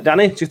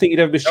 Danny, do you think you'd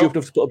ever be stupid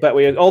enough to put a bet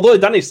where you... Although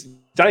Danny said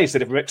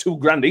if we bet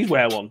 $2,000, he'd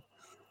wear one.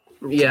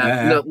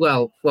 Yeah. No,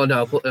 well,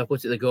 no. I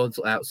put it the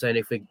gauntlet out saying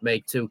if we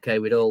made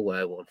 2K, we'd all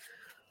wear one.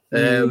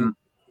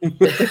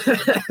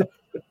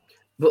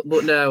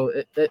 But no,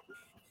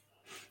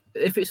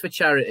 if it's for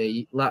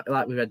charity, like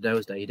we read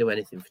Nose Day, you do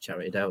anything for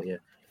charity, don't you?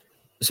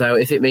 So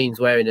if it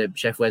means wearing a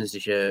Chef Wednesday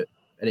shirt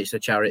and it's a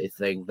charity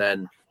thing,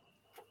 then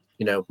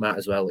might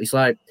as well. It's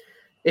like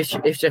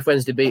if Chef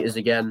Wednesday beat us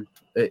again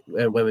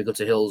when we go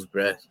to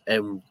Hillsborough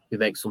and we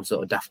make some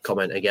sort of daft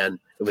comment again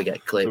and we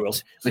get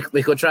clipped,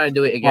 we could try and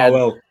do it again. I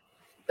will.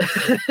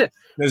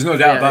 There's no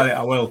doubt about it.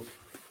 I will.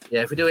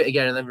 Yeah, if we do it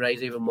again and then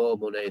raise even more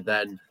money,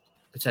 then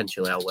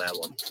potentially I'll wear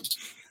one.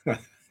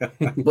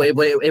 but it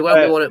won't be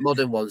one at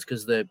modern ones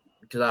because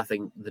I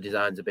think the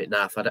design's a bit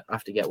naff. I'd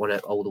have to get one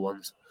at older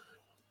ones.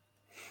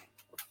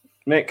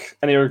 Mick,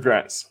 any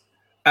regrets?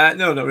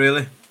 No, not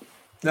really.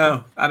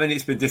 No, I mean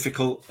it's been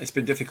difficult.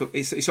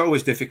 It's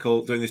always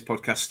difficult doing this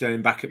podcast,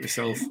 staring back at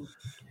myself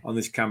on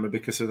this camera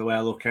because of the way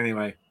I look.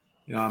 Anyway,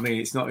 you know what I mean.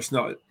 It's not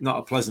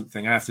a pleasant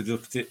thing. I have to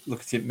look at it in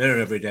the mirror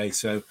every day.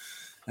 So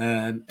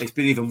it's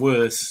been even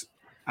worse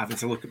having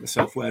to look at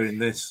myself wearing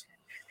this.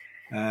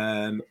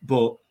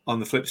 But on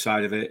the flip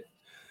side of it,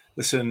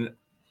 listen,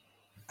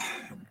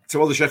 to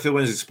all the Sheffield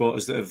Wednesday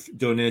supporters that have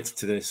donated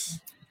to this,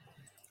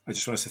 I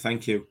just want to say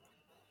thank you.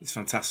 It's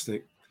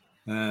fantastic.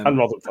 And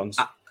Rotherham fans.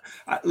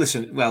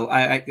 Listen, well,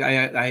 I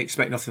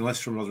expect nothing less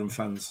from Rotherham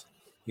fans,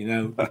 you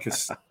know,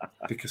 because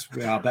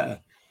we are better.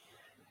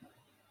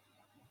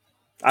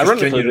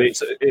 Ironically,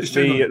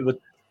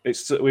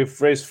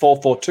 we've raised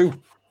 442.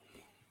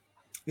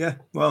 Yeah,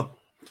 well,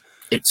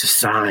 it's a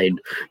sign.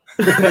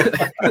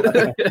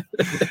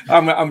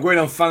 I'm going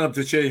on fan up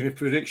to change my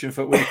prediction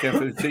for weekend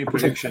for the team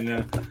prediction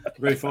now.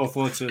 Very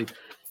 4-4-2.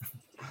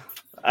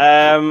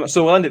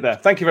 So we'll end it there.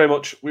 Thank you very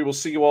much. We will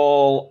see you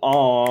all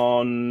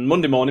on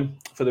Monday morning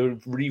for the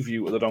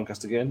review of the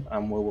Doncaster game,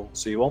 and we will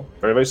see you all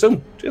very, very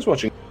soon. Cheers for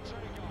watching.